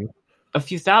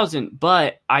few thousand,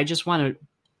 but I just want to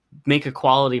make a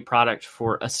quality product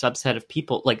for a subset of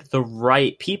people, like the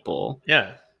right people.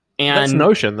 Yeah. And that's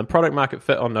Notion. The product market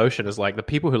fit on Notion is like the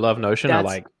people who love Notion are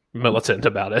like militant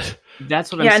about it.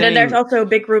 That's what I'm saying. Yeah, and then there's also a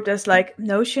big group that's like,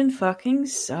 Notion fucking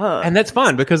sucks. And that's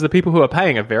fine because the people who are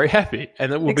paying are very happy,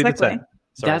 and it will be the same.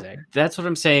 Sorry, that's what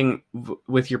I'm saying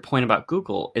with your point about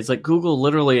Google. Is like Google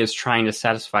literally is trying to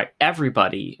satisfy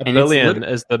everybody. A billion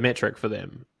is the metric for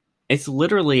them. It's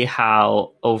literally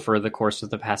how, over the course of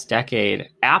the past decade,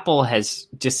 Apple has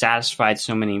dissatisfied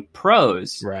so many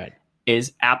pros. Right.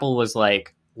 Is Apple was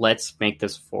like, let's make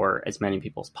this for as many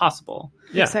people as possible.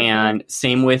 Yeah. Exactly. And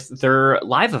same with their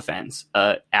live events.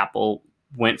 Apple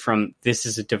went from this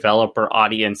is a developer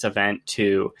audience event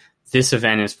to this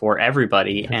event is for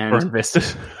everybody. And for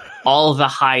investors. all the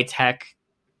high tech,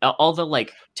 all the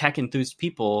like tech enthused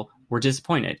people were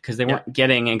disappointed because they weren't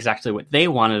getting exactly what they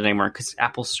wanted anymore because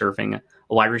Apple's serving a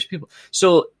wide range of people.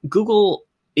 So Google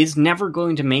is never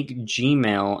going to make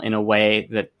Gmail in a way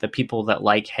that the people that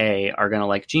like Hey are going to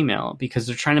like Gmail because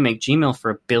they're trying to make Gmail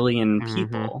for 1 billion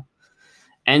people.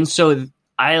 And so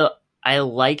I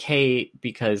like Hey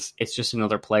because it's just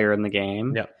another player in the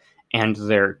game. Yeah. And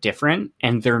they're different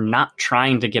and they're not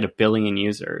trying to get 1 billion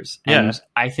users. And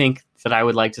I think that I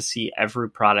would like to see every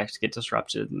product get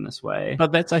disrupted in this way.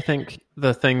 But that's, I think,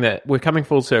 the thing that we're coming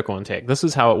full circle in tech. This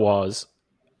is how it was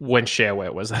when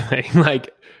shareware was a thing.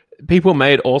 Like, people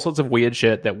made all sorts of weird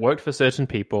shit that worked for certain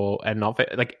people and not for,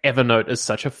 like, Evernote is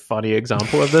such a funny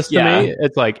example of this to me.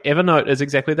 It's like, Evernote is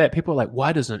exactly that. People are like,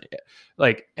 why doesn't,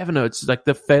 like, Evernote's like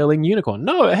the failing unicorn.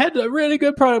 No, it had a really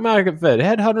good product market fit. It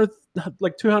had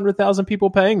 200,000 people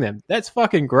paying them. That's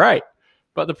fucking great.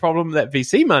 But the problem that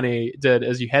VC money did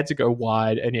is you had to go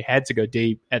wide and you had to go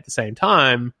deep at the same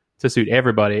time to suit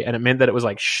everybody. And it meant that it was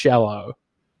like shallow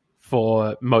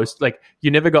for most, like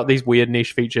you never got these weird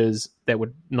niche features that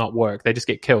would not work. They just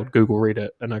get killed. Google Read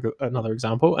it, another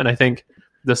example. And I think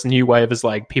this new wave is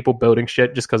like people building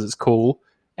shit just because it's cool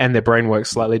and their brain works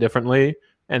slightly differently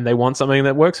and they want something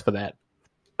that works for that.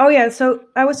 Oh yeah, so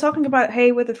I was talking about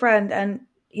Hey with a friend and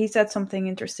he said something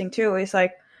interesting too. He's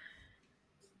like,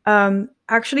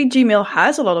 actually Gmail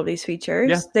has a lot of these features.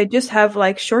 Yeah. They just have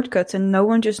like shortcuts and no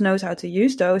one just knows how to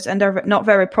use those and they're not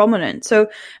very prominent. So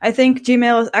I think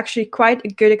Gmail is actually quite a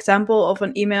good example of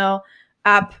an email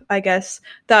app, I guess,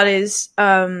 that is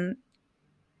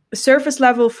surface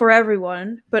level for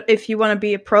everyone. But if you want to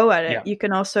be a pro at it, you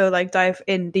can also like dive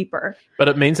in deeper. But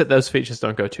it means that those features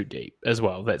don't go too deep as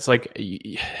well. That's like,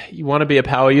 you want to be a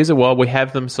power user. Well, we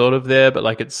have them sort of there, but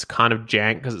like it's kind of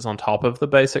jank because it's on top of the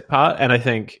basic part. And I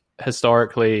think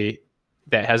historically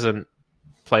that hasn't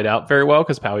played out very well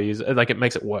because power user, like it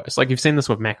makes it worse. Like you've seen this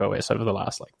with macOS over the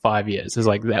last like 5 years. It's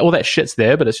like that, all that shit's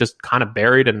there, but it's just kind of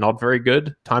buried and not very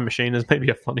good. Time Machine is maybe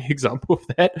a funny example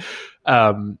of that.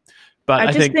 But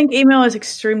I just think email is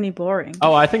extremely boring.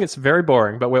 Oh, I think it's very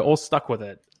boring, but we're all stuck with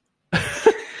it.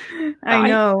 I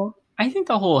know. I think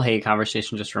the whole Hey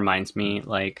conversation just reminds me,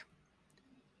 like,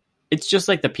 it's just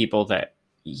like the people that,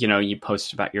 you know, you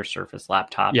post about your Surface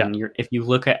laptop. Yeah. And if you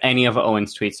look at any of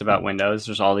Owen's tweets about Windows,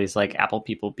 there's all these like Apple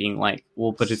people being like,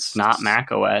 well, but it's not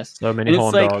Mac OS. So many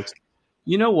horn dogs.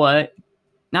 You know what?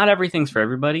 Not everything's for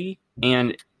everybody.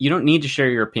 And you don't need to share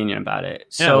your opinion about it.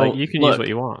 Yeah, so like you can use what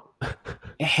you want.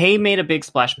 Hey made a big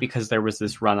splash because there was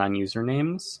this run on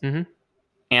usernames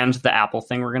and the Apple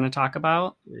thing we're going to talk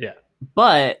about. Yeah.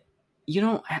 But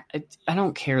I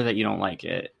don't care that you don't like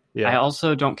it. Yeah. I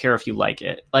also don't care if you like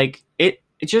it. Like it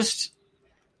just,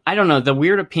 I don't know. The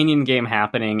weird opinion game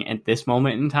happening at this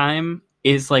moment in time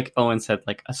is, like Owen said,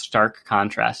 like a stark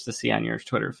contrast to see on your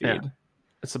Twitter feed. Yeah.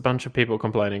 It's a bunch of people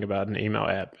complaining about an email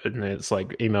app, and it's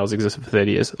like emails existed for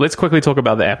 30 years. Let's quickly talk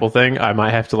about the Apple thing. I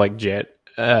might have to like jet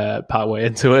partway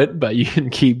into it, but you can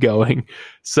keep going.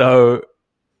 So,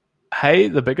 Hey,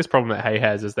 the biggest problem that Hey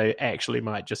has is they actually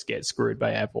might just get screwed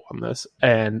by Apple on this.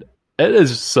 And it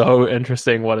is so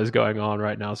interesting what is going on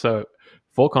right now. So,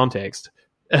 for context,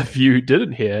 if you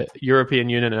didn't hear, European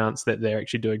Union announced that they're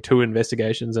actually doing 2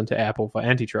 investigations into Apple for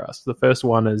antitrust. The first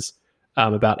one is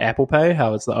about Apple Pay,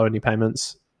 how it's the only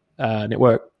payments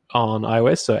network on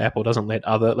iOS, so Apple doesn't let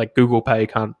other, like Google Pay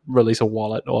can't release a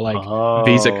wallet, or like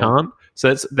Visa can't.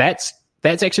 So that's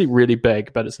actually really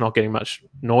big, but it's not getting much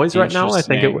noise right now. I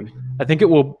think it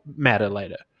will matter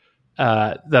later.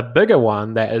 The bigger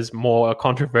one that is more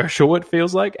controversial, it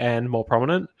feels like, and more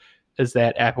prominent, is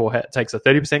that Apple takes a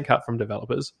 30% cut from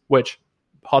developers, which,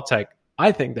 hot take,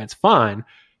 I think that's fine.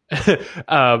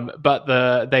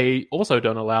 But they also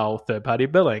don't allow third-party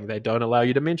billing. They don't allow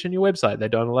you to mention your website. They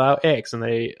don't allow X, and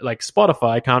they, like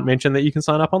Spotify, can't mention that you can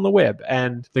sign up on the web.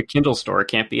 And the Kindle store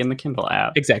can't be in the Kindle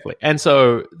app. Exactly. And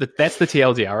so that's the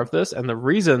TLDR of this. And the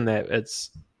reason that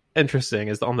it's interesting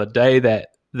is on the day that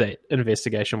the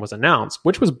investigation was announced,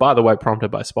 which was, by the way,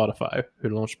 prompted by Spotify, who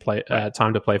launched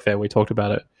Time to Play Fair. We talked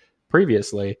about it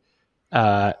previously.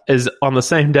 Is on the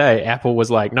same day, Apple was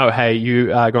like, no, hey,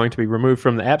 you are going to be removed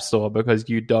from the App Store because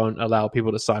you don't allow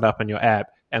people to sign up in your app,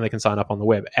 and they can sign up on the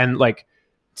web. And like,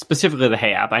 specifically the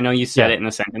Hey app. I know you said it in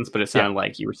a sentence, but it sounded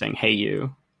like you were saying, hey,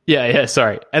 you. Yeah,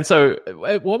 sorry. And so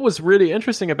what was really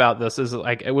interesting about this is,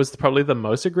 like, it was probably the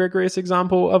most egregious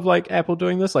example of like Apple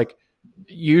doing this. Like,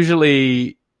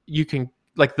 usually you can,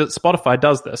 like, the Spotify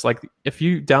does this. Like, if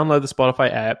you download the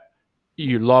Spotify app,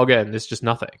 you log in, there's just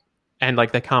nothing. And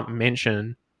like, they can't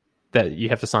mention that you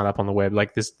have to sign up on the web.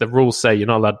 Like, the rules say you're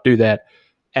not allowed to do that.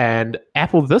 And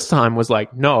Apple this time was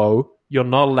like, no, you're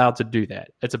not allowed to do that.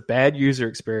 It's a bad user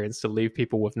experience to leave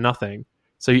people with nothing.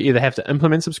 So you either have to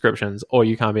implement subscriptions or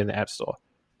you can't be in the App Store.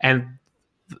 And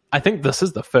I think this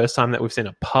is the first time that we've seen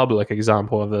a public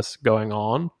example of this going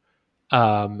on,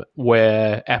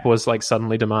 where Apple is like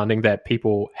suddenly demanding that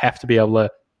people have to be able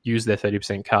to use their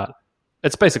 30% cut.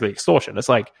 It's basically extortion. It's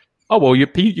like, oh, well, you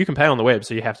can pay on the web,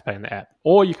 so you have to pay in the app,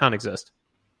 or you can't exist.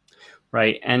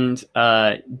 Right. And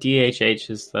DHH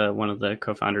is one of the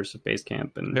co-founders of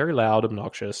Basecamp. And very loud,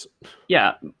 obnoxious.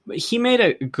 Yeah. He made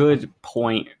a good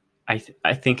point, I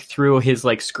think, through his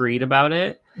like screed about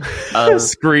it.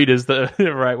 Screed is the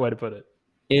right way to put it.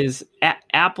 Is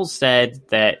Apple said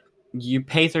that you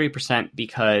pay 30%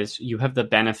 because you have the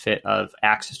benefit of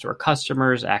access to our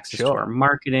customers, access to our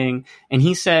marketing. And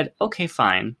he said, okay,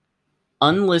 fine.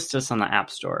 Unlist us on the App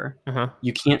Store.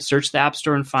 You can't search the App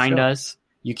Store and find us.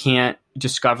 You can't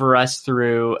discover us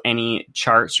through any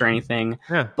charts or anything.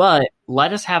 But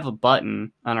let us have a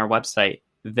button on our website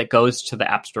that goes to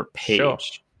the App Store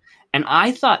page. And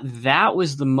I thought that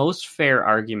was the most fair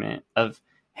argument of,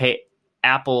 hey,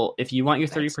 Apple, if you want your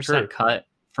 30% cut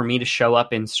for me to show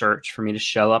up in search, for me to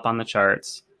show up on the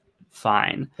charts,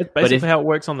 fine. It's basically how it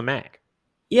works on the Mac.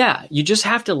 Yeah, you just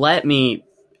have to let me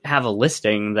have a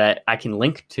listing that I can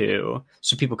link to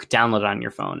so people could download it on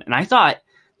your phone. And I thought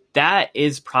that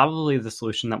is probably the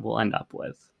solution that we'll end up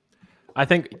with. I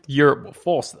think Europe will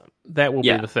force them. That will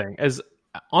be the thing.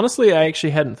 Honestly, I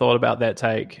actually hadn't thought about that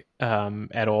take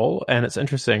at all. And it's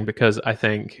interesting because I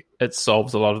think it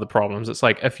solves a lot of the problems. It's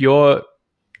like, if you're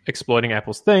exploiting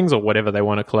Apple's things or whatever they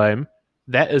want to claim,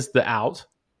 that is the out.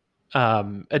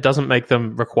 It doesn't make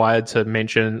them required to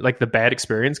mention, like, the bad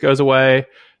experience goes away.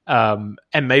 And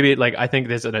maybe, like, I think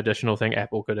there's an additional thing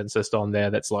Apple could insist on there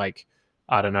that's like,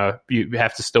 I don't know, you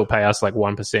have to still pay us like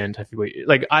 1% if we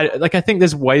I think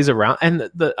there's ways around. And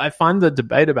I find the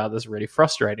debate about this really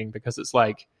frustrating because it's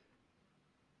like,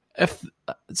 if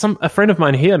a friend of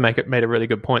mine here made a really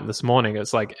good point this morning.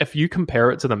 It's like, if you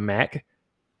compare it to the Mac,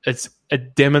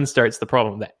 it demonstrates the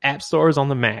problem. The App Store is on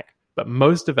the Mac, but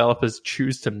most developers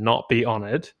choose to not be on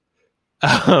it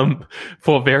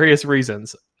for various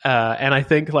reasons. And I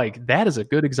think like that is a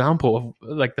good example of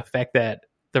like the fact that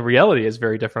the reality is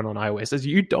very different on iOS. Is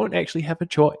you don't actually have a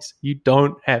choice. You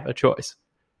don't have a choice.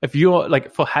 If you're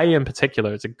like, for Hey in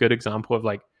particular, it's a good example of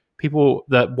like people,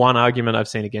 that one argument I've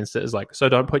seen against it is like, so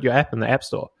don't put your app in the App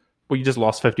Store. Well, you just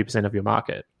lost 50% of your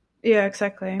market. Yeah,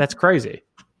 exactly. That's crazy.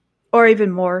 Or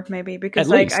even more, maybe, because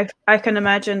like I can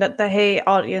imagine that the Hey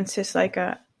audience is like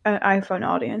an iPhone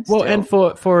audience. Well, and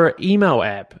for an email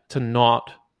app to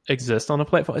not exist on a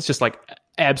platform, it's just like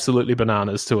absolutely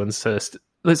bananas to insist.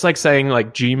 It's like saying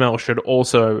like Gmail should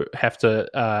also have to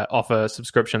offer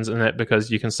subscriptions in it because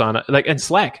you can sign up. Like, and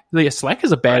Slack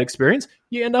is a bad experience.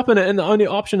 You end up in it, and the only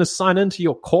option is sign into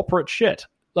your corporate shit.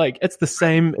 Like, it's the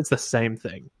same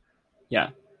thing. Yeah,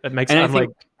 it makes it like.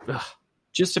 Ugh.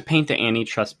 Just to paint the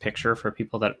antitrust picture for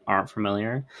people that aren't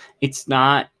familiar, it's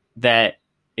not that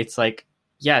it's like,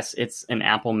 yes, it's an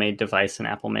Apple-made device and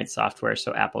Apple-made software,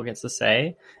 so Apple gets to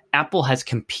say. Apple has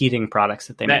competing products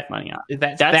that they make money on.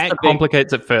 That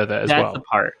complicates it further as well. That's the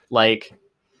part. Like,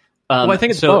 Well, I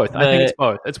think it's both. I think it's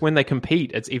both. It's when they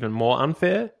compete, it's even more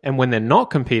unfair, and when they're not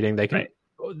competing,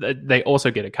 they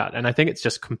also get a cut. And I think it's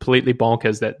just completely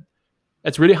bonkers that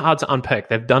it's really hard to unpick.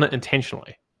 They've done it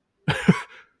intentionally.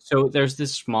 So there's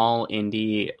this small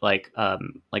indie like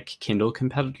Kindle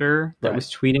competitor that was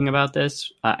tweeting about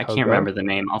this. I can't remember the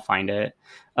name. I'll find it.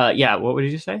 Yeah, what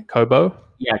did you say? Kobo?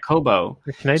 Yeah, Kobo.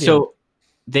 They're Canadian. So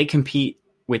they compete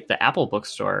with the Apple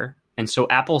bookstore. And so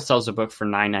Apple sells a book for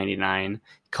 $9.99.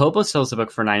 Kobo sells a book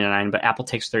for $9.99, but Apple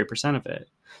takes 30% of it.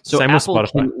 So same Apple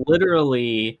can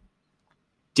literally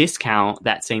discount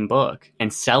that same book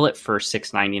and sell it for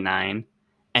 $6.99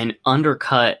 and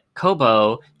undercut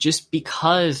Kobo just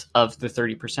because of the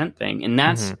 30% thing. And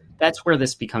that's where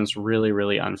this becomes really,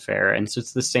 really unfair. And so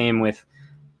it's the same with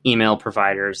email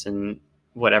providers and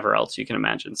whatever else you can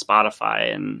imagine,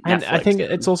 Spotify and Netflix. I think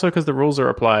it's also because the rules are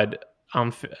applied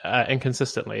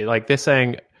inconsistently. Like they're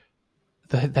saying,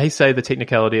 they say the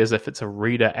technicality is if it's a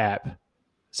reader app,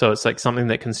 so it's like something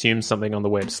that consumes something on the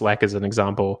web, Slack as an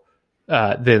example,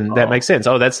 then that makes sense.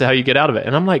 Oh, that's how you get out of it.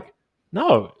 And I'm like,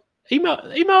 no, email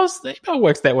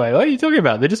works that way. What are you talking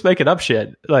about? They're just making up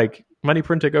shit. Like money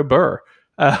printer, go burr.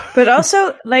 But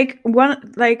also,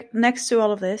 next to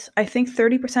all of this, I think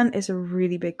 30% is a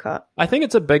really big cut. I think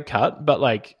it's a big cut, but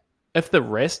like if the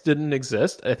rest didn't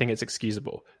exist, I think it's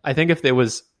excusable. I think if there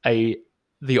was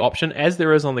the option, as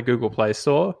there is on the Google Play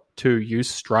Store, to use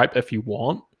Stripe if you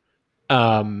want,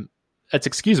 it's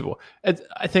excusable.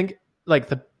 I think like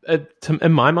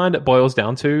in my mind, it boils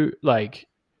down to like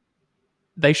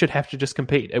they should have to just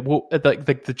compete. It will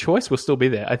the choice will still be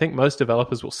there. I think most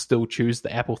developers will still choose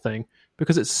the Apple thing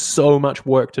because it's so much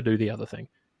work to do the other thing.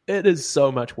 It is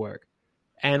so much work.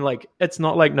 And like it's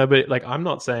not like nobody, like I'm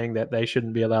not saying that they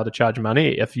shouldn't be allowed to charge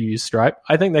money if you use Stripe.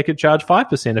 I think they could charge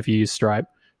 5% if you use Stripe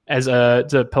as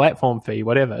a platform fee,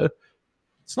 whatever.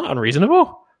 It's not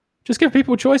unreasonable. Just give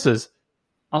people choices.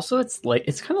 Also, it's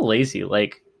kind of lazy.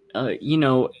 Like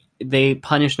they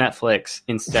punish Netflix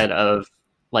instead of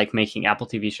like making Apple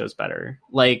TV shows better.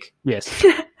 Like, yes,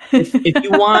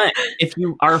 if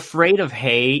you are afraid of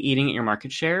eating at your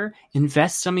market share,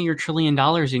 invest some of your $1 trillion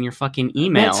in your fucking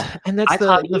email. I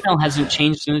thought email hasn't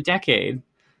changed in a decade.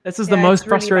 This is the most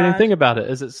frustrating thing about it.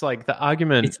 Is it's like the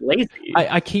argument. It's lazy.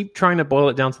 I keep trying to boil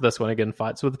it down to this when I get in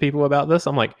fights with people about this.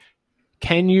 I'm like,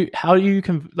 can you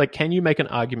make an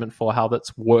argument for how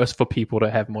that's worse for people to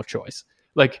have more choice?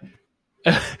 Like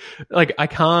I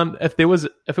can't. If it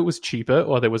was cheaper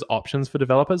or there was options for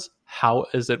developers, how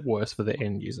is it worse for the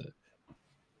end user?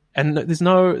 And there's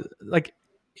no like.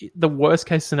 The worst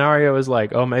case scenario is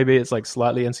like, oh, maybe it's like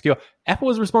slightly insecure. Apple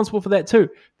is responsible for that too.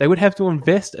 They would have to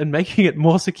invest in making it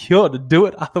more secure to do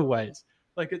it other ways.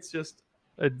 Like it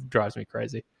drives me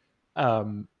crazy.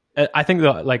 I think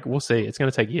that like we'll see. It's going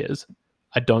to take years.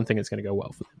 I don't think it's going to go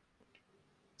well for them.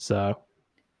 So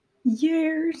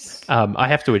years. I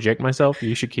have to eject myself.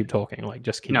 You should keep talking. Like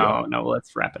just keep. No.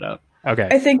 Let's wrap it up. Okay.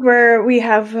 I think we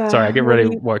have. Sorry, I get really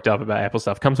worked up about Apple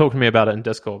stuff. Come talk to me about it in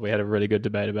Discord. We had a really good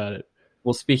debate about it.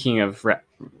 Well, speaking of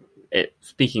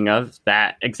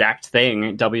that exact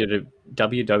thing,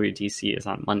 WWDC is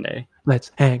on Monday.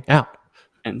 Let's hang out.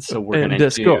 And so we're going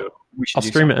to I'll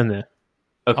stream it in there.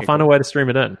 Okay, I'll find a way to stream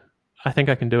it in. I think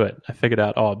I can do it. I figured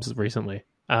out OBS recently.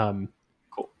 Cool.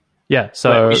 Yeah,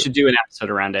 so we should do an episode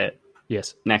around it.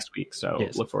 Yes. Next week. So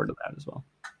look forward to that as well.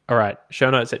 All right. Show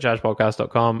notes at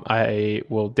chargepodcast.com. I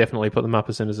will definitely put them up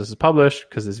as soon as this is published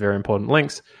because there's very important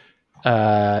links.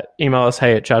 Email us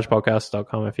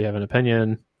hey@chargepodcast.com if you have an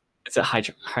opinion. Is it hi?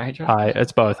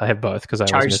 It's both. I have both because I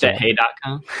charged at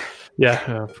hey.com.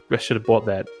 Yeah, I should have bought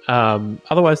that.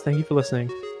 Otherwise, thank you for listening.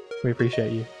 We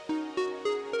appreciate you.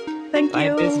 Thank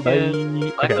you. Bye.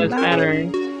 Life does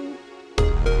matter.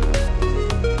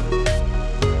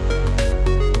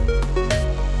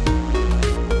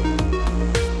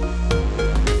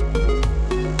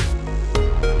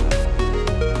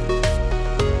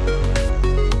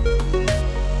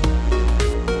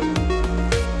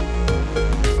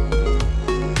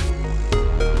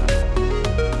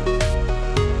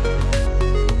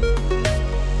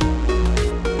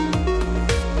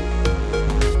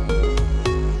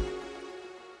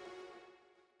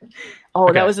 Oh,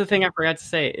 okay. That was the thing I forgot to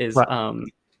say is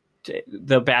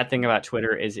the bad thing about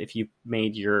Twitter is if you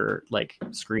made your like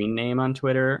screen name on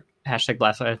Twitter hashtag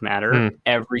Black Lives Matter,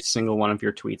 every single one of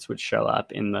your tweets would show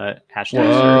up in the hashtag.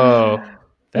 Whoa,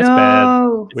 that's bad.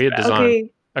 Weird design.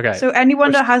 Okay. So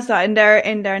anyone that has that in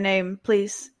their name,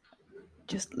 please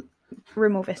just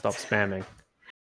remove it. Stop spamming.